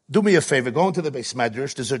 do me a favor, go into the Beis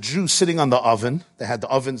Medrash. There's a Jew sitting on the oven. They had the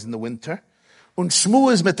ovens in the winter. Und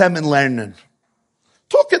shmu is mit them in learning.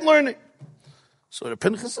 Talk and learning. So the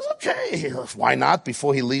Pinchas says, okay, why not?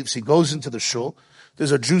 Before he leaves, he goes into the shul.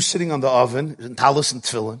 There's a Jew sitting on the oven, in talis and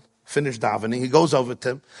tefillin, finished davening. He goes over to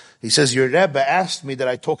him. He says, your Rebbe asked me that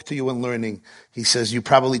I talk to you in learning. He says, you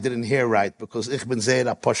probably didn't hear right, because ich ben zeir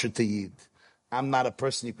aposhet yid. I'm not a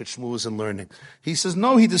person you could shmooze in learning. He says,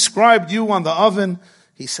 no, he described you on the oven.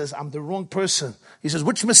 He says, I'm the wrong person. He says,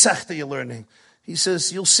 which mesech are you learning? He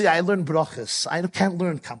says, you'll see, I learn brachas. I can't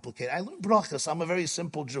learn complicated. I learn brachas. I'm a very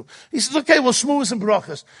simple Jew. He says, okay, well, shmooze and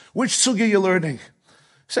brachas. Which sugi are you learning?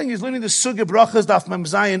 Saying he's learning the sugi brachas daf mem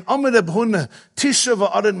zayin. Omer Reb Huna, tisha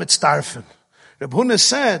va'aron mitztarfen. Reb Huna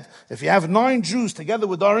said, if you have 9 Jews together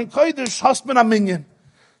with Aron Kodesh, hasben a minyan.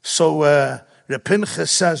 So Reb Pinchas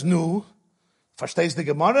says, no. Verstehst the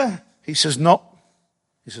Gemara? He says, no.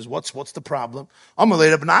 He says, what's the problem?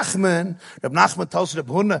 Amalei Reb Nachman. Reb Nachman tells Reb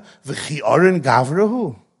Huna, v'chi Aron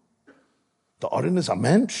gavrahu. The Aron is a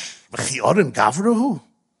mensch. V'chi Aron gavrahu.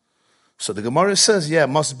 So the Gemara says, yeah, it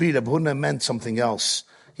must be Reb Huna meant something else.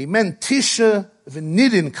 He meant tisha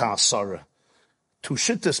v'nidin ka'asara. 2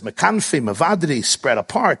 shittas, mekanfi, mevadri, spread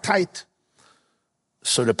apart, tight.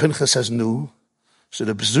 So the Pinchas says, no. So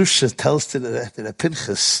the Bezusha tells to the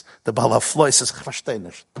Pinchas, the Baal HaFlo, he says,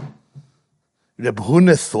 Chvashteinish. Reb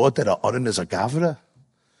Huna thought that Aron is a Gavra.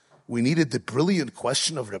 We needed the brilliant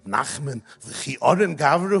question of Reb Nachman, V'chi Aron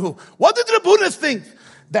Gavrahu. What did Reb Huna think?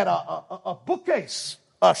 That a bookcase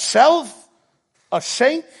a shelf, a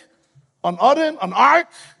shank, an oren, an ark,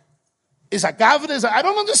 is a gavra, I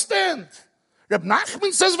don't understand. Reb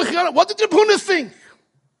Nachman says, what did Reb Huna think?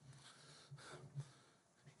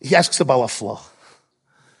 He asks the Balaflo.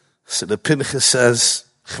 So the Pinchas says,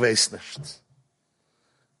 ich weiß nicht.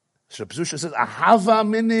 So Reb Zusha says, ahava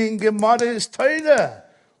minin gemara is teure.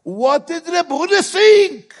 What did Reb Huna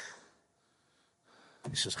think?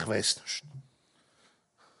 He says, ich weiß nicht.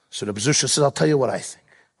 So Reb Zusha says, I'll tell you what I think.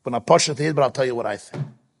 When I push it here, but I'll tell you what I think.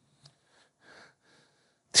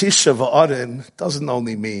 Tisha v'arin doesn't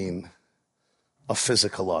only mean a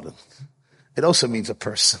physical arin. It also means a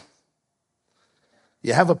person.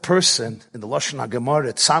 You have a person in the Lashon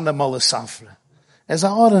HaGemara, Tzana Molasafra. As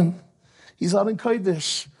an arin, he's arin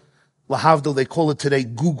kodesh. Lahavdil, they call it today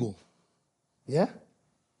Google. Yeah?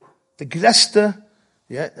 The Gresta,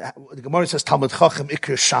 yeah, the Gemara says Talmud Chacham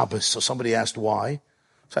Ikr Shabbos. So somebody asked why.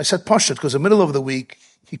 So I said Pashut, because in the middle of the week,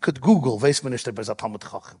 he could Google Veis Minister Bezat Talmud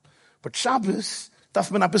Chacham. But Shabbos,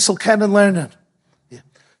 darf man a bissel kennen lernen. Yeah.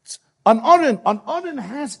 An Aron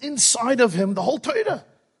has inside of him the whole Torah.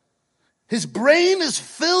 His brain is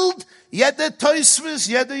filled, yet the Tosfos,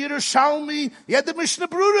 yet the Yerushalmi, yet the Mishnah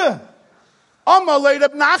Brura. Amalei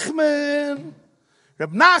Reb Nachman.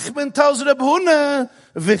 Reb Nachman tells Reb Huna,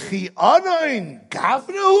 V'chi Aron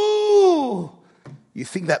Gavrahu. You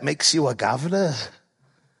think that makes you a Gavra?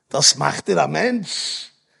 Das macht dir a Mensch.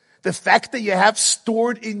 The fact that you have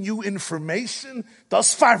stored in you information,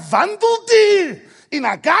 das verwandelt dir in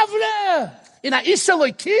a Gavra, in a Ish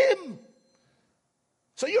Elokim.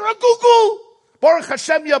 So you're a Google. Baruch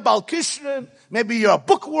Hashem, you're a Bal Kishrin. Maybe you're a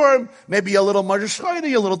bookworm. Maybe you're a little Marishchoyna.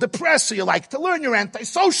 You're a little depressed, so you like to learn. You're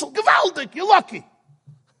antisocial. Gewaldig. You're lucky.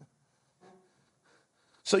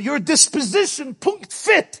 So your disposition, punkt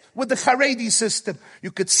fit with the Haredi system.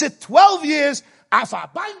 You could sit 12 years auf a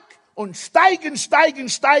bank und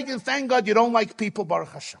steigen. Thank God you don't like people, Baruch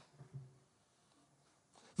Hashem.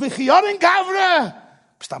 V'chiyorin Gavra.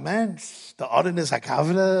 Bist a Mensch. The Oren is a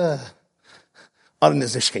Gavra. Oren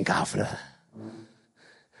is nicht kein Gavra.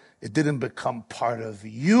 It didn't become part of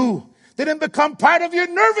you. Didn't become part of your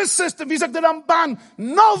nervous system. Wie sagt der Ramban?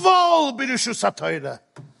 Novel b'rishus HaTorah.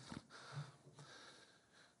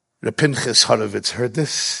 The Pinchas Horovitz heard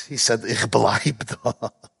this. He said, Ich bleib da.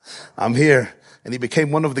 I'm here. And he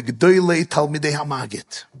became one of the Gedolei Talmidei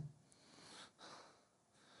HaMagid.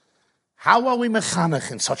 How are we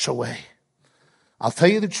mechanech in such a way? I'll tell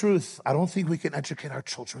you the truth. I don't think we can educate our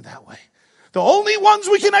children that way. The only ones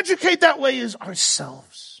we can educate that way is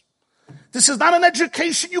ourselves. This is not an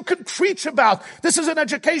education you can preach about. This is an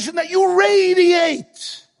education that you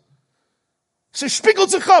radiate. So spiegelt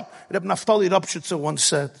sich up. Reb Naftali Rapshitzer once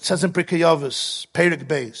said, it says in Pirkei Avos, Perek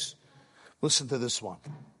Beis. Listen to this one.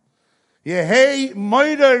 Yehei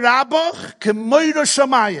moira rabach ke moira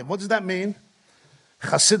shamayim. What does that mean?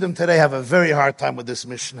 Chassidim today have a very hard time with this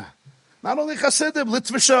Mishnah. Not only Chassidim,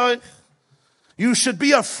 Litvashai. You should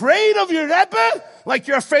be afraid of your Rebbe like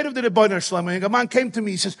you're afraid of the Rebbeinu Shalom. And a man came to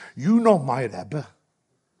me, he says, you know my Rebbe.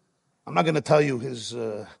 I'm not going to tell you his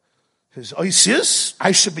Oisius.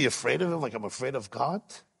 I should be afraid of him like I'm afraid of God.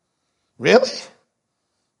 Really?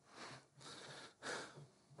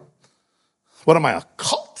 What am I, a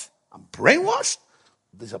cult? I'm brainwashed?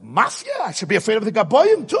 There's a mafia? I should be afraid of the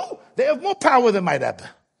Gaboyim too? They have more power than my Rebbe.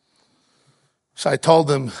 So I told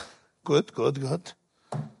him, good.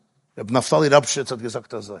 Reb Naftali Rapshitz had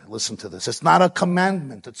gesagt, listen to this. It's not a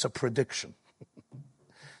commandment, it's a prediction.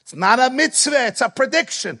 It's not a mitzvah, it's a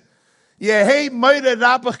prediction. Yehei moira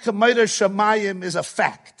rabach ke moira shamayim is a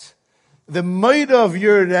fact. The moira of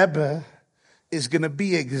your Rebbe is going to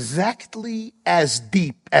be exactly as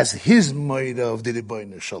deep as his moira of the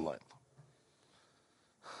Rebbeinu Shalom.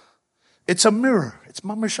 It's a mirror. It's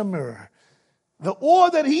mamash a mirror. The awe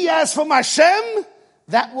that he has from Hashem,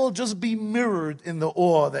 that will just be mirrored in the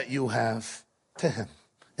awe that you have to him.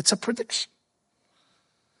 It's a prediction.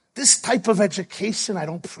 This type of education I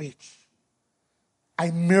don't preach.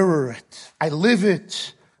 I mirror it. I live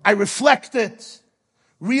it. I reflect it.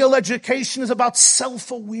 Real education is about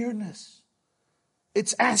self-awareness.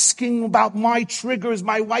 It's asking about my triggers,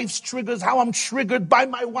 my wife's triggers, how I'm triggered by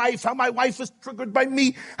my wife, how my wife is triggered by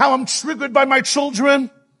me, how I'm triggered by my children.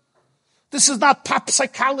 This is not pop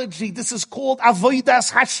psychology. This is called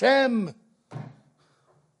Avodas Hashem.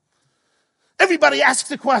 Everybody asks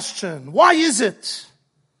the question, why is it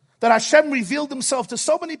that Hashem revealed himself to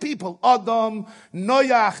so many people? Adam,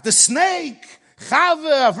 Noach, the snake,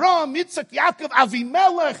 Chava, Avram, Yitzchak, Yaakov,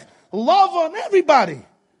 Avimelech, Lavan, everybody.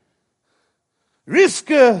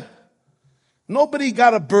 Rivka. Nobody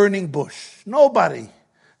got a burning bush. Nobody.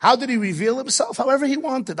 How did he reveal himself? However he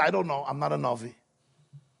wanted. I don't know. I'm not a Navi.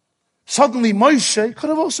 Suddenly Moshe could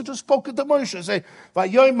have also just spoken to Moshe, say,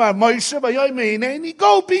 Vayoymar Moshe, Vayoymar Hineni,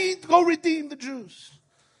 go redeem the Jews.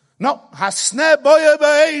 No, Hasne boya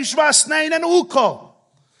b'eish v'asnein and uko.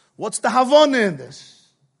 What's the Havana in this?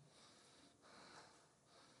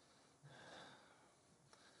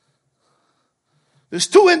 There's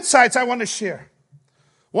two insights I want to share.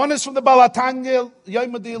 One is from the Baal HaTanya,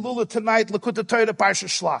 Yom Elul tonight, Likutei Torah Parsha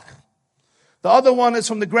Shlach. The other one is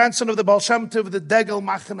from the grandson of the Baal Shem Tov, the Degel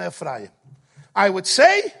Machane Ephraim. I would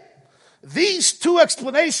say these two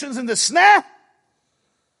explanations in the Sneh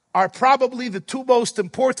are probably the two most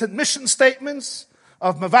important mission statements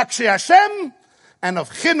of Mevakshei Hashem and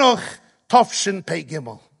of Chinuch Tovshin Pei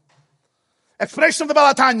Gimel. Explanation of the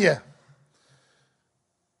Baal HaTanya.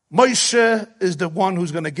 Moshe is the one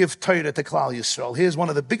who's going to give Torah to Klal Yisrael. Here's one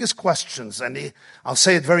of the biggest questions, and I'll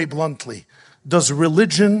say it very bluntly. Does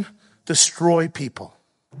religion destroy people?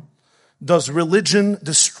 Does religion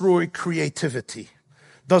destroy creativity?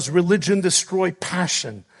 Does religion destroy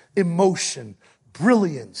passion, emotion,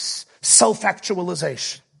 brilliance,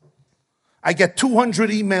 self-actualization? I get 200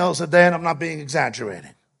 emails a day, and I'm not being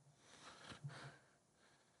exaggerating.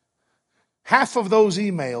 Half of those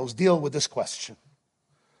emails deal with this question.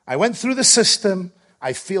 I went through the system.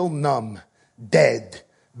 I feel numb, dead,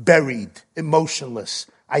 buried, emotionless.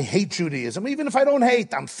 I hate Judaism. Even if I don't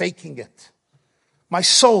hate, I'm faking it. My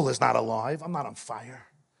soul is not alive. I'm not on fire.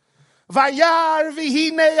 Vayar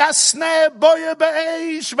v'hine asne boya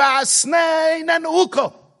be'esh v'asne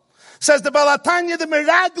nanuko. Says the Baal HaTanya, the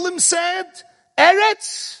Meraglim said,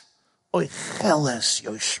 Eretz oicheles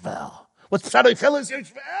yoshvel. What's pshat oicheles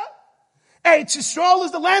yoshvel? Eretz Yisrael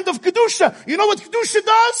is the land of Kedusha. You know what Kedusha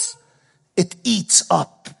does? It eats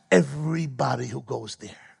up everybody who goes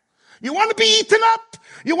there. You want to be eaten up?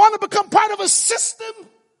 You want to become part of a system?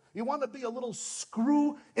 You want to be a little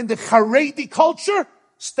screw in the Haredi culture?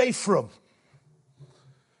 Stay from.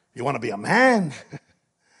 You want to be a man?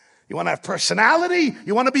 You want to have personality?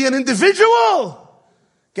 You want to be an individual?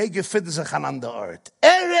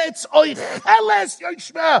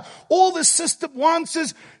 All the system wants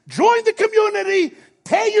is join the community,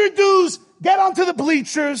 pay your dues, get onto the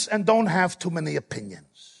bleachers, and don't have too many opinions.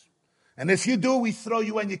 And if you do, we throw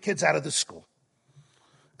you and your kids out of the school.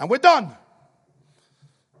 And we're done.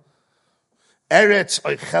 Eretz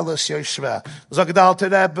oicheles yoshva. Zog the Alter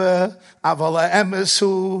Rebbe, avala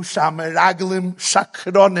emesu shameraglim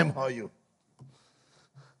shakronim hoyu.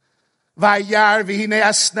 Vayar v'hine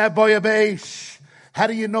asne boya beish. How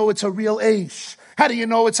do you know it's a real eish? How do you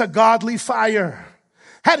know it's a godly fire?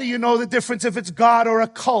 How do you know the difference if it's God or a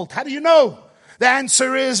cult? How do you know? The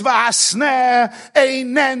answer is v'asne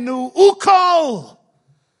einenu ukol.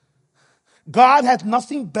 God had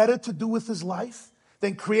nothing better to do with his life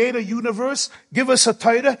than create a universe, give us a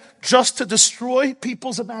Torah just to destroy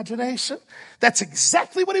people's imagination. That's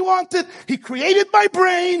exactly what he wanted. He created my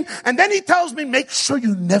brain, and then he tells me, make sure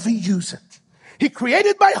you never use it. He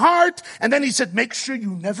created my heart, and then he said, make sure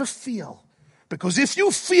you never feel. Because if you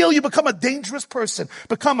feel, you become a dangerous person.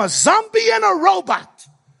 Become a zombie and a robot.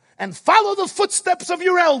 And follow the footsteps of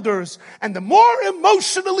your elders. And the more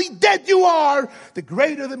emotionally dead you are, the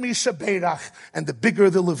greater the Misha Beirach, and the bigger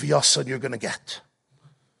the Levyasan you're going to get.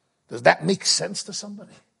 Does that make sense to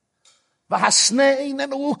somebody? If Torah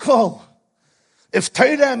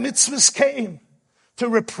and mitzvahs came to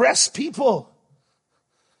repress people,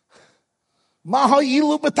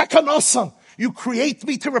 you create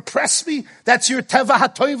me to repress me, that's your teva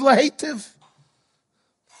hatoiv lahetiv.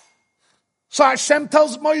 So Hashem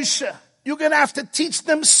tells Moshe, you're going to have to teach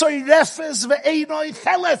them soirefes ve'enoi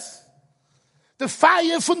cheles, the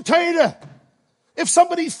fire from Torah. If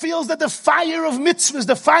somebody feels that the fire of mitzvahs,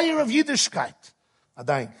 the fire of Yiddishkeit, I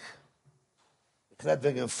think, ik red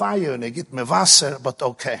wegen fire and I get me Wasser, but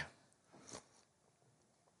okay.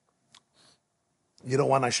 You don't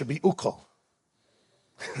want I should be uko.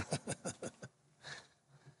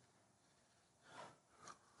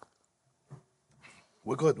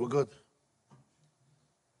 We're good.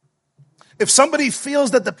 If somebody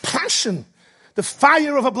feels that the passion, the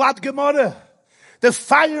fire of a Blat Gemara, the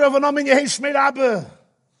fire of an Amin Yehesh Rabbe,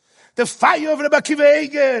 the fire of Rebbe Akiva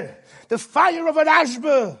Eger, the fire of a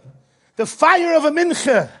Rashba, the fire of a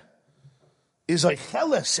Mincha is a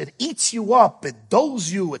cheles. It eats you up, it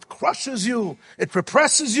dulls you, it crushes you, it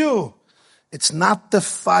represses you. It's not the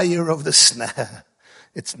fire of the sneh.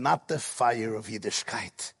 It's not the fire of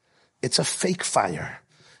Yiddishkeit. It's a fake fire.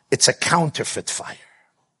 It's a counterfeit fire.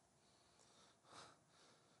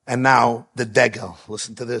 And now the Degel.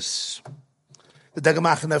 Listen to this. The Degel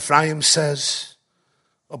Machane Ephraim says,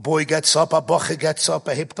 a boy gets up, a boche gets up,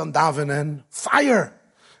 a hipton davenen, fire.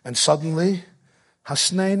 And suddenly,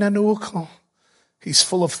 Hasnei nenu'ukol. He's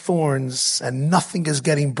full of thorns and nothing is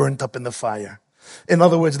getting burnt up in the fire. In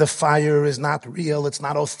other words, the fire is not real. It's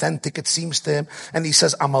not authentic, it seems to him. And he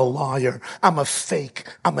says, I'm a liar. I'm a fake.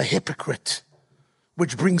 I'm a hypocrite.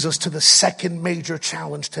 Which brings us to the second major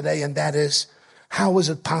challenge today, and that is, how is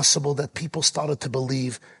it possible that people started to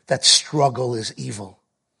believe that struggle is evil?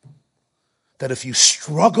 That if you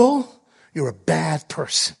struggle, you're a bad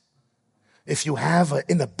person. If you have an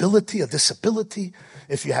inability, a disability,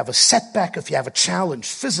 if you have a setback, if you have a challenge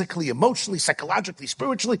physically, emotionally, psychologically,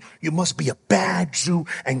 spiritually, you must be a bad Jew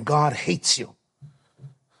and God hates you.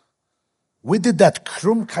 Where did that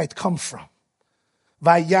krumkeit come from? So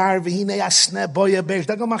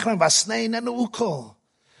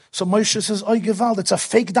Moshe says, Oy Gewalt, it's a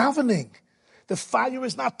fake davening. The fire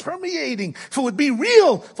is not permeating. If it would be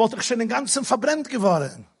real, wollte ich schon den ganzen verbrennt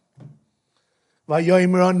geworden.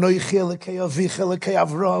 Vayomer anochi Elokei avicha, Elokei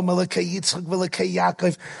Avraham, Elokei Yitzchak, Elokei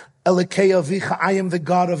Yaakov, Elokei avicha, I am the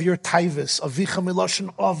God of your taivas. Avicha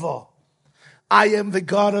miloshen ava. I am the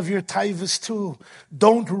God of your taivas too.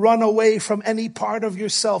 Don't run away from any part of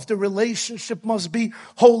yourself. The relationship must be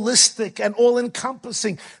holistic and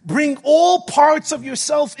all-encompassing. Bring all parts of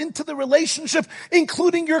yourself into the relationship,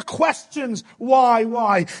 including your questions.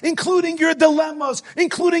 Why? Including your dilemmas,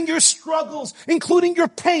 including your struggles, including your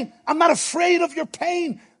pain. I'm not afraid of your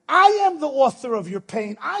pain. I am the author of your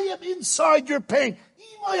pain. I am inside your pain.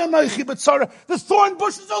 The thorn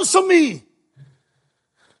bush is also me.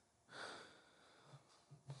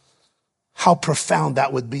 How profound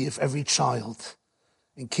that would be if every child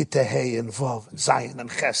in Kitteh Hey and Vav and Zayin and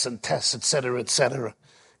Ches and Tes, etc.,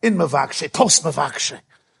 in Mavakshe, post Mavakshe,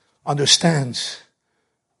 understands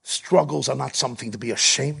struggles are not something to be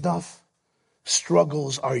ashamed of.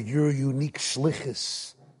 Struggles are your unique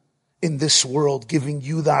shlichus in this world, giving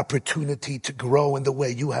you the opportunity to grow in the way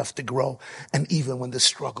you have to grow. And even when the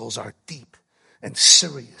struggles are deep and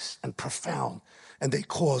serious and profound, and they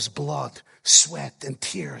cause blood, sweat, and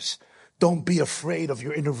tears, don't be afraid of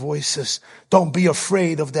your inner voices. Don't be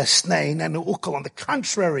afraid of the snein and the ukol. On the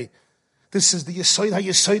contrary, this is the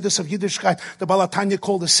Yesodus of Yiddishkeit. The Baal HaTanya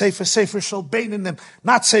called the Sefer Shel Beinim,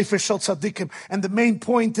 not Sefer Shel Tzaddikim. And the main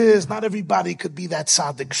point is, not everybody could be that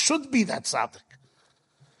tzaddik, should be that tzaddik.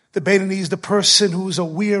 The Beinoni is the person who is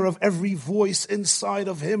aware of every voice inside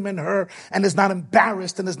of him and her and is not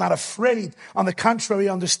embarrassed and is not afraid. On the contrary,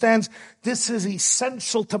 understands this is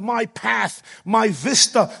essential to my path, my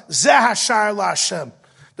vista. Zeh hashar la'Hashem.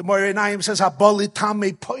 The Moreh Einayim says, Habali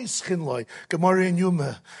tamei poischin loy. Gemara in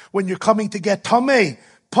Yuma. When you're coming to get tamei,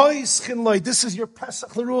 poischin loy. This is your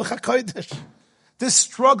Pesach l'Ruach HaKodesh. This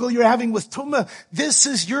struggle you're having with Tumah, this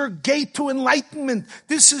is your gate to enlightenment.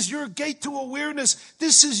 This is your gate to awareness.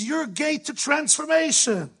 This is your gate to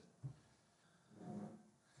transformation.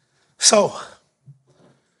 So,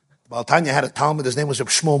 Baal HaTanya had a Talmud, his name was Reb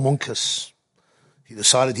Shmuel Munkus. He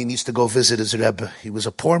decided he needs to go visit his Rebbe. He was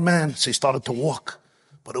a poor man, so he started to walk.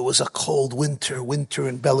 But it was a cold winter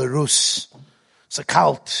in Belarus. It's a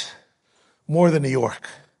kalt, more than New York.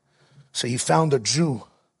 So he found a Jew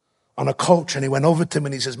on a coach, and he went over to him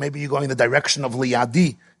and he says, maybe you're going in the direction of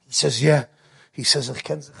Liadi. He says, yeah. He says,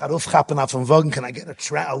 can I get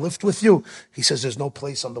a lift with you? He says, there's no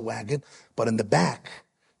place on the wagon, but in the back,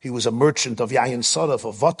 he was a merchant of yayin sodaf,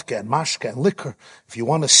 of vodka and mashka and liquor. If you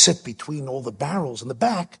want to sit between all the barrels in the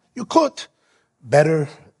back, you could. Better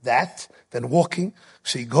that than walking.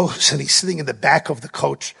 So he goes and he's sitting in the back of the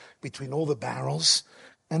coach between all the barrels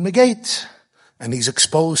and the gate. And he's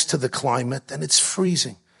exposed to the climate and it's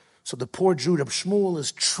freezing. So the poor Jew, Reb Shmuel,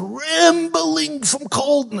 is trembling from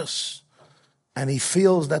coldness. And he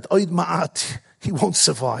feels that oid ma'at, he won't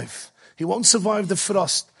survive. He won't survive the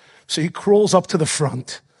frost. So he crawls up to the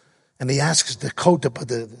front and he asks the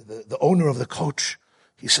owner of the coach,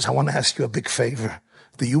 he says, I want to ask you a big favor.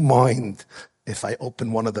 Do you mind if I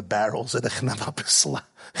open one of the barrels at the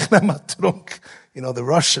trunk? You know, the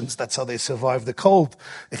Russians, that's how they survive the cold.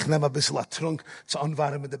 Trunk, it's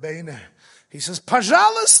unwarm in the beine. He says,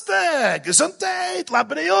 Pajaliste, Gesundheit,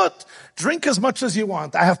 Labriut. Drink as much as you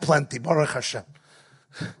want. I have plenty, Baruch Hashem.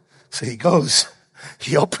 So he goes,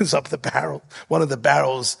 he opens up the barrel, one of the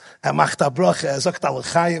barrels, to the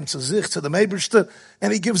Meibishter,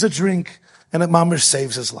 and he gives a drink, and it mamish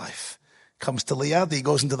saves his life. Comes to Liad, he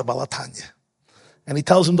goes into the Baal HaTanya, and he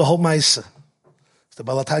tells him the whole Maisa. The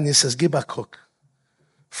Baal HaTanya says, Gibakuk,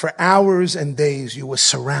 for hours and days you were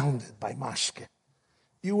surrounded by mashke.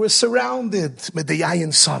 You were surrounded with the yayin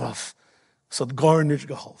saraf. So it garnish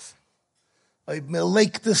geholfen.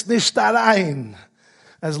 Melek this nicht darein.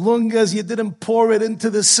 As long as you didn't pour it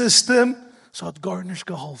into the system, so it garnish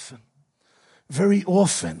geholfen. Very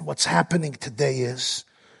often what's happening today is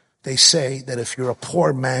they say that if you're a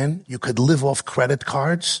poor man, you could live off credit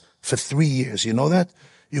cards for 3 years. You know that?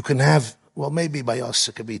 You can have, well, maybe by us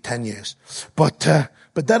it could be 10 years. But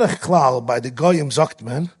derech klal, by the Goyim sagt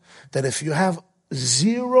man, that if you have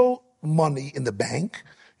zero money in the bank,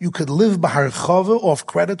 you could live b'harchava off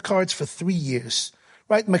credit cards for 3 years.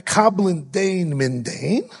 Right? Mekablin dain min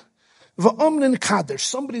dain. V'omnin kaddish.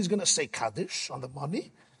 Somebody's going to say kaddish on the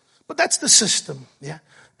money. But that's the system. Yeah.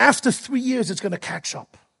 After 3 years, it's going to catch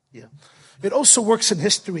up. Yeah. It also works in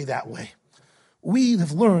history that way. We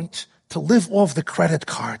have learned to live off the credit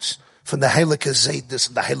cards from the Heilige Zaydis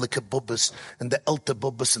and the Heilige Bubbas and the Elte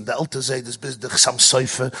Bubbas and the Elte Zaydis, the Chasam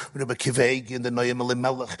Sofer, Rebbe Kivegi and the Noyim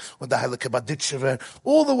Elimelech and the Heilige Baditchever,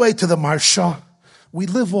 all the way to the Marsha. We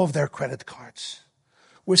live off their credit cards.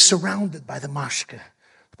 We're surrounded by the mashke.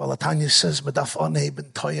 Balatanya says, "Medaf onei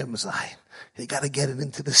ben toyim zayin." You got to get it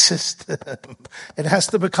into the system. It has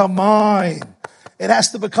to become mine. It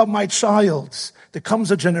has to become my child's. There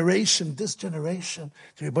comes a generation, this generation,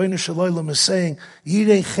 the Rebbeinu Shalom is saying,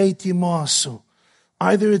 "Yirei chet yimasu."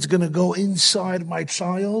 Either it's going to go inside my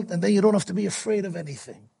child, and then you don't have to be afraid of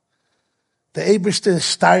anything. The Eberste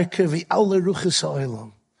starke vi alle ruches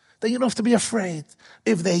ha'olam. Then you don't have to be afraid.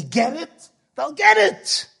 If they get it, they'll get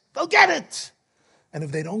it. They'll get it. And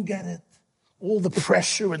if they don't get it, all the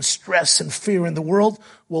pressure and stress and fear in the world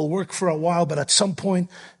will work for a while, but at some point,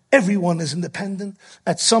 everyone is independent.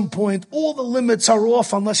 At some point, all the limits are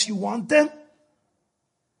off unless you want them.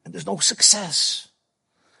 And there's no success.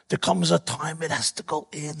 There comes a time it has to go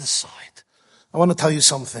inside. I want to tell you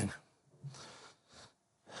something.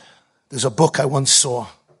 There's a book I once saw.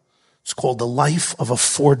 It's called The Life of a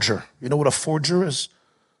Forger. You know what a forger is?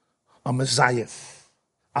 A mezayef,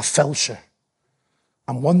 a felsher.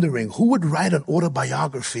 I'm wondering who would write an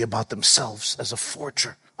autobiography about themselves as a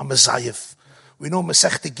forger, a mezayef. We know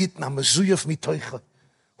Masechta Gittin, a mezuyef mitoicha.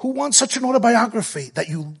 Who wants such an autobiography that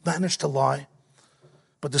you managed to lie?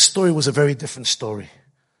 But the story was a very different story.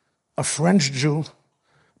 A French Jew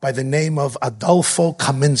by the name of Adolfo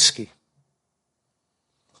Kaminsky.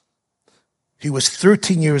 He was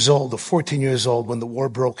 13 years old or 14 years old when the war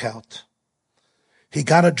broke out. He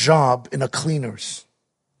got a job in a cleaner's.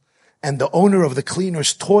 And the owner of the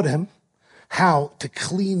cleaners taught him how to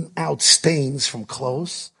clean out stains from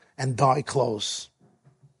clothes and dye clothes.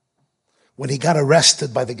 When he got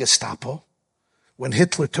arrested by the Gestapo, when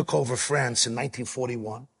Hitler took over France in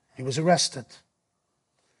 1941, he was arrested.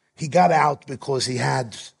 He got out because he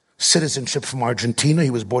had citizenship from Argentina. He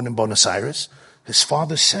was born in Buenos Aires. His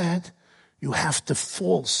father said, you have to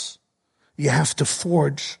forge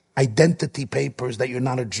identity papers that you're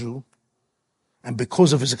not a Jew. And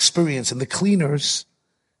because of his experience in the cleaners,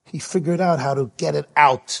 he figured out how to get it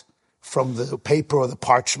out from the paper or the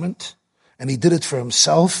parchment. And he did it for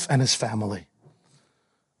himself and his family.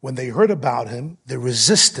 When they heard about him, the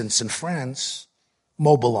resistance in France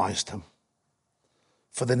mobilized him.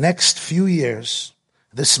 For the next few years,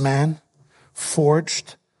 this man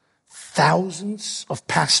forged thousands of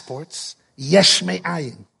passports, yesh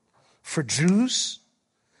me'ayin, for Jews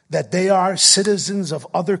that they are citizens of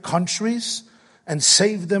other countries, and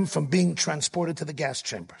saved them from being transported to the gas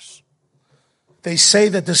chambers. They say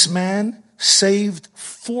that this man saved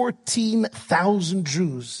 14,000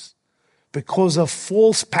 Jews because of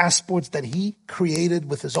false passports that he created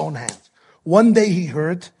with his own hands. One day he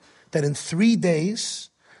heard that in 3 days,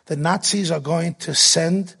 the Nazis are going to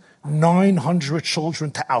send 900 children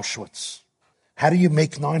to Auschwitz. How do you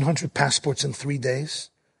make 900 passports in 3 days?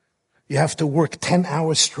 You have to work 10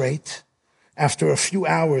 hours straight. After a few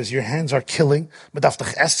hours, your hands are killing. You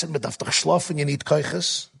need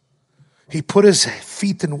koiches. He put his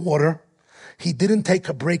feet in water. He didn't take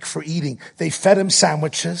a break for eating. They fed him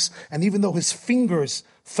sandwiches. And even though his fingers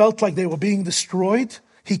felt like they were being destroyed,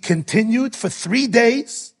 he continued for 3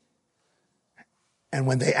 days. And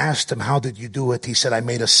when they asked him, how did you do it? He said, I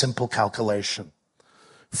made a simple calculation.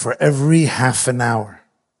 For every half an hour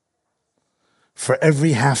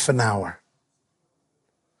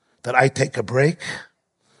that I take a break,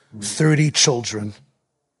 30 children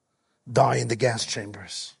die in the gas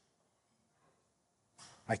chambers.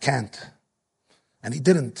 I can't. And he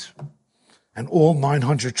didn't. And all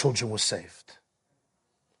 900 children were saved.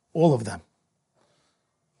 All of them.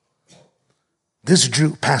 This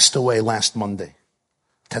Jew passed away last Monday.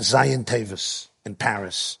 Tazayin Tevis in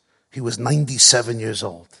Paris. He was 97 years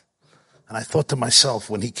old. And I thought to myself,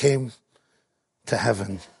 when he came to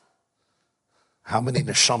heaven, how many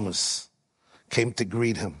neshamas came to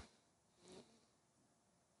greet him?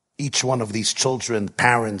 Each one of these children,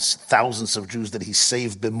 parents, thousands of Jews that he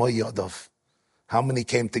saved b'moy yadav. How many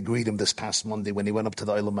came to greet him this past Monday when he went up to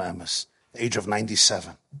the Olam Emes, the age of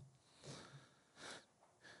 97?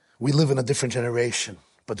 We live in a different generation,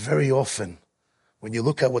 but very often, when you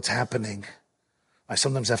look at what's happening, I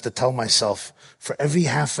sometimes have to tell myself, for every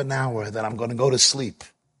half an hour that I'm going to go to sleep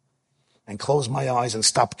and close my eyes and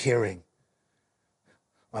stop caring,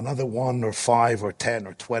 another 1 or 5 or 10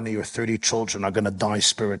 or 20 or 30 children are going to die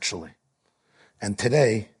spiritually. And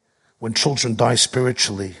today, when children die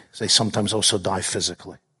spiritually, they sometimes also die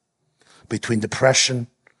physically. Between depression,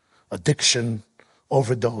 addiction,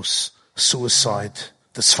 overdose, suicide,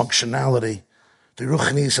 dysfunctionality, the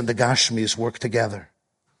Ruchnis and the Gashmis work together.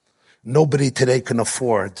 Nobody today can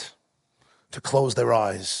afford to close their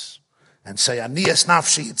eyes and say, Aniyas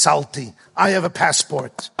nafshi itzalti, I have a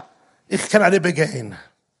passport. Ich kann begin.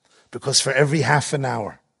 Because for every half an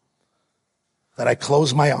hour that I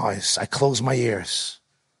close my eyes, I close my ears,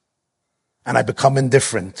 and I become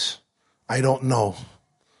indifferent, I don't know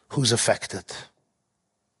who's affected.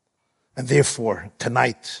 And therefore,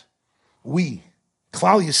 tonight, we,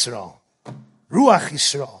 Klal Yisrael, Ruach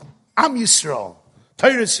Yisrael, Am Yisrael,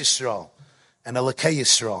 Teiras Yisrael, and Elokei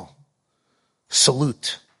Yisrael,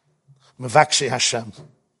 salute Mevakshei Hashem,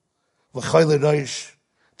 L'chol Rosh,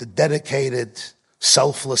 the dedicated,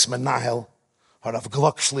 selfless Menahel, Harav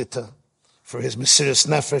Glock Shlita, for his Mesiras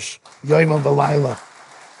Nefesh, Yom V'Layla.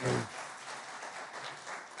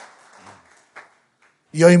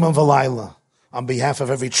 Yom V'Layla. On behalf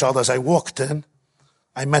of every child, as I walked in,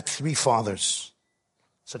 I met 3 fathers.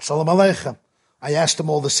 I said, Shalom Aleichem. I asked them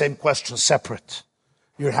all the same questions, separate.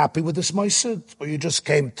 You're happy with this Moised? Or you just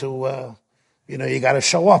came to, you got to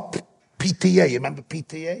show up. PTA, you remember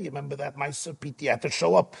PTA? You remember that Moised? PTA, you have to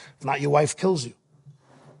show up. If not, your wife kills you.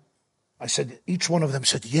 I said, each one of them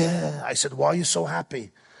said, yeah. I said, why are you so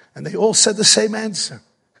happy? And they all said the same answer.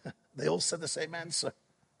 They all said the same answer.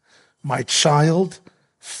 My child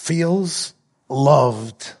feels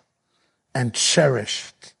loved and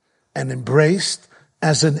cherished and embraced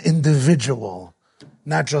as an individual,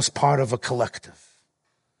 not just part of a collective.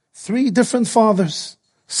 3 different fathers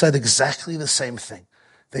said exactly the same thing.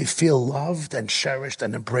 They feel loved and cherished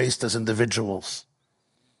and embraced as individuals.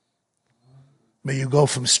 May you go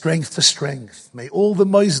from strength to strength. May all the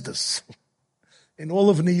Moisdes in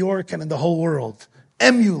all of New York and in the whole world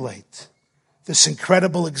emulate this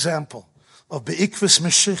incredible example of Be'ikvus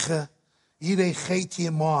Meshicha Yirei Chet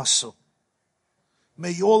Yemasu.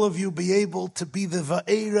 May all of you be able to be the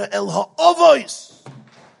Va'era El Ha'avos.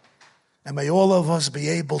 And may all of us be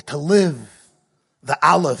able to live the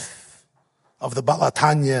Aleph of the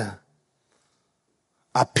Balatanya.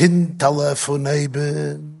 Apin telefon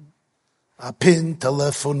eben, apin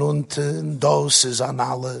telefon unten, dos is an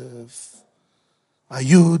Aleph.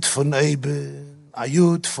 Ayud von eben,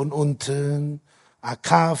 ayud von unten, a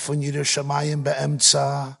kaf von Yerushalayim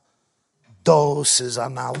be'emtza, dos is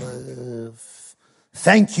an Aleph.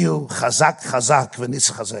 Thank you, chazak, chazak,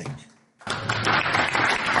 v'nitz chazek.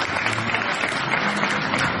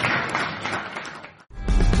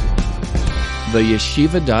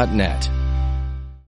 TheYeshiva.net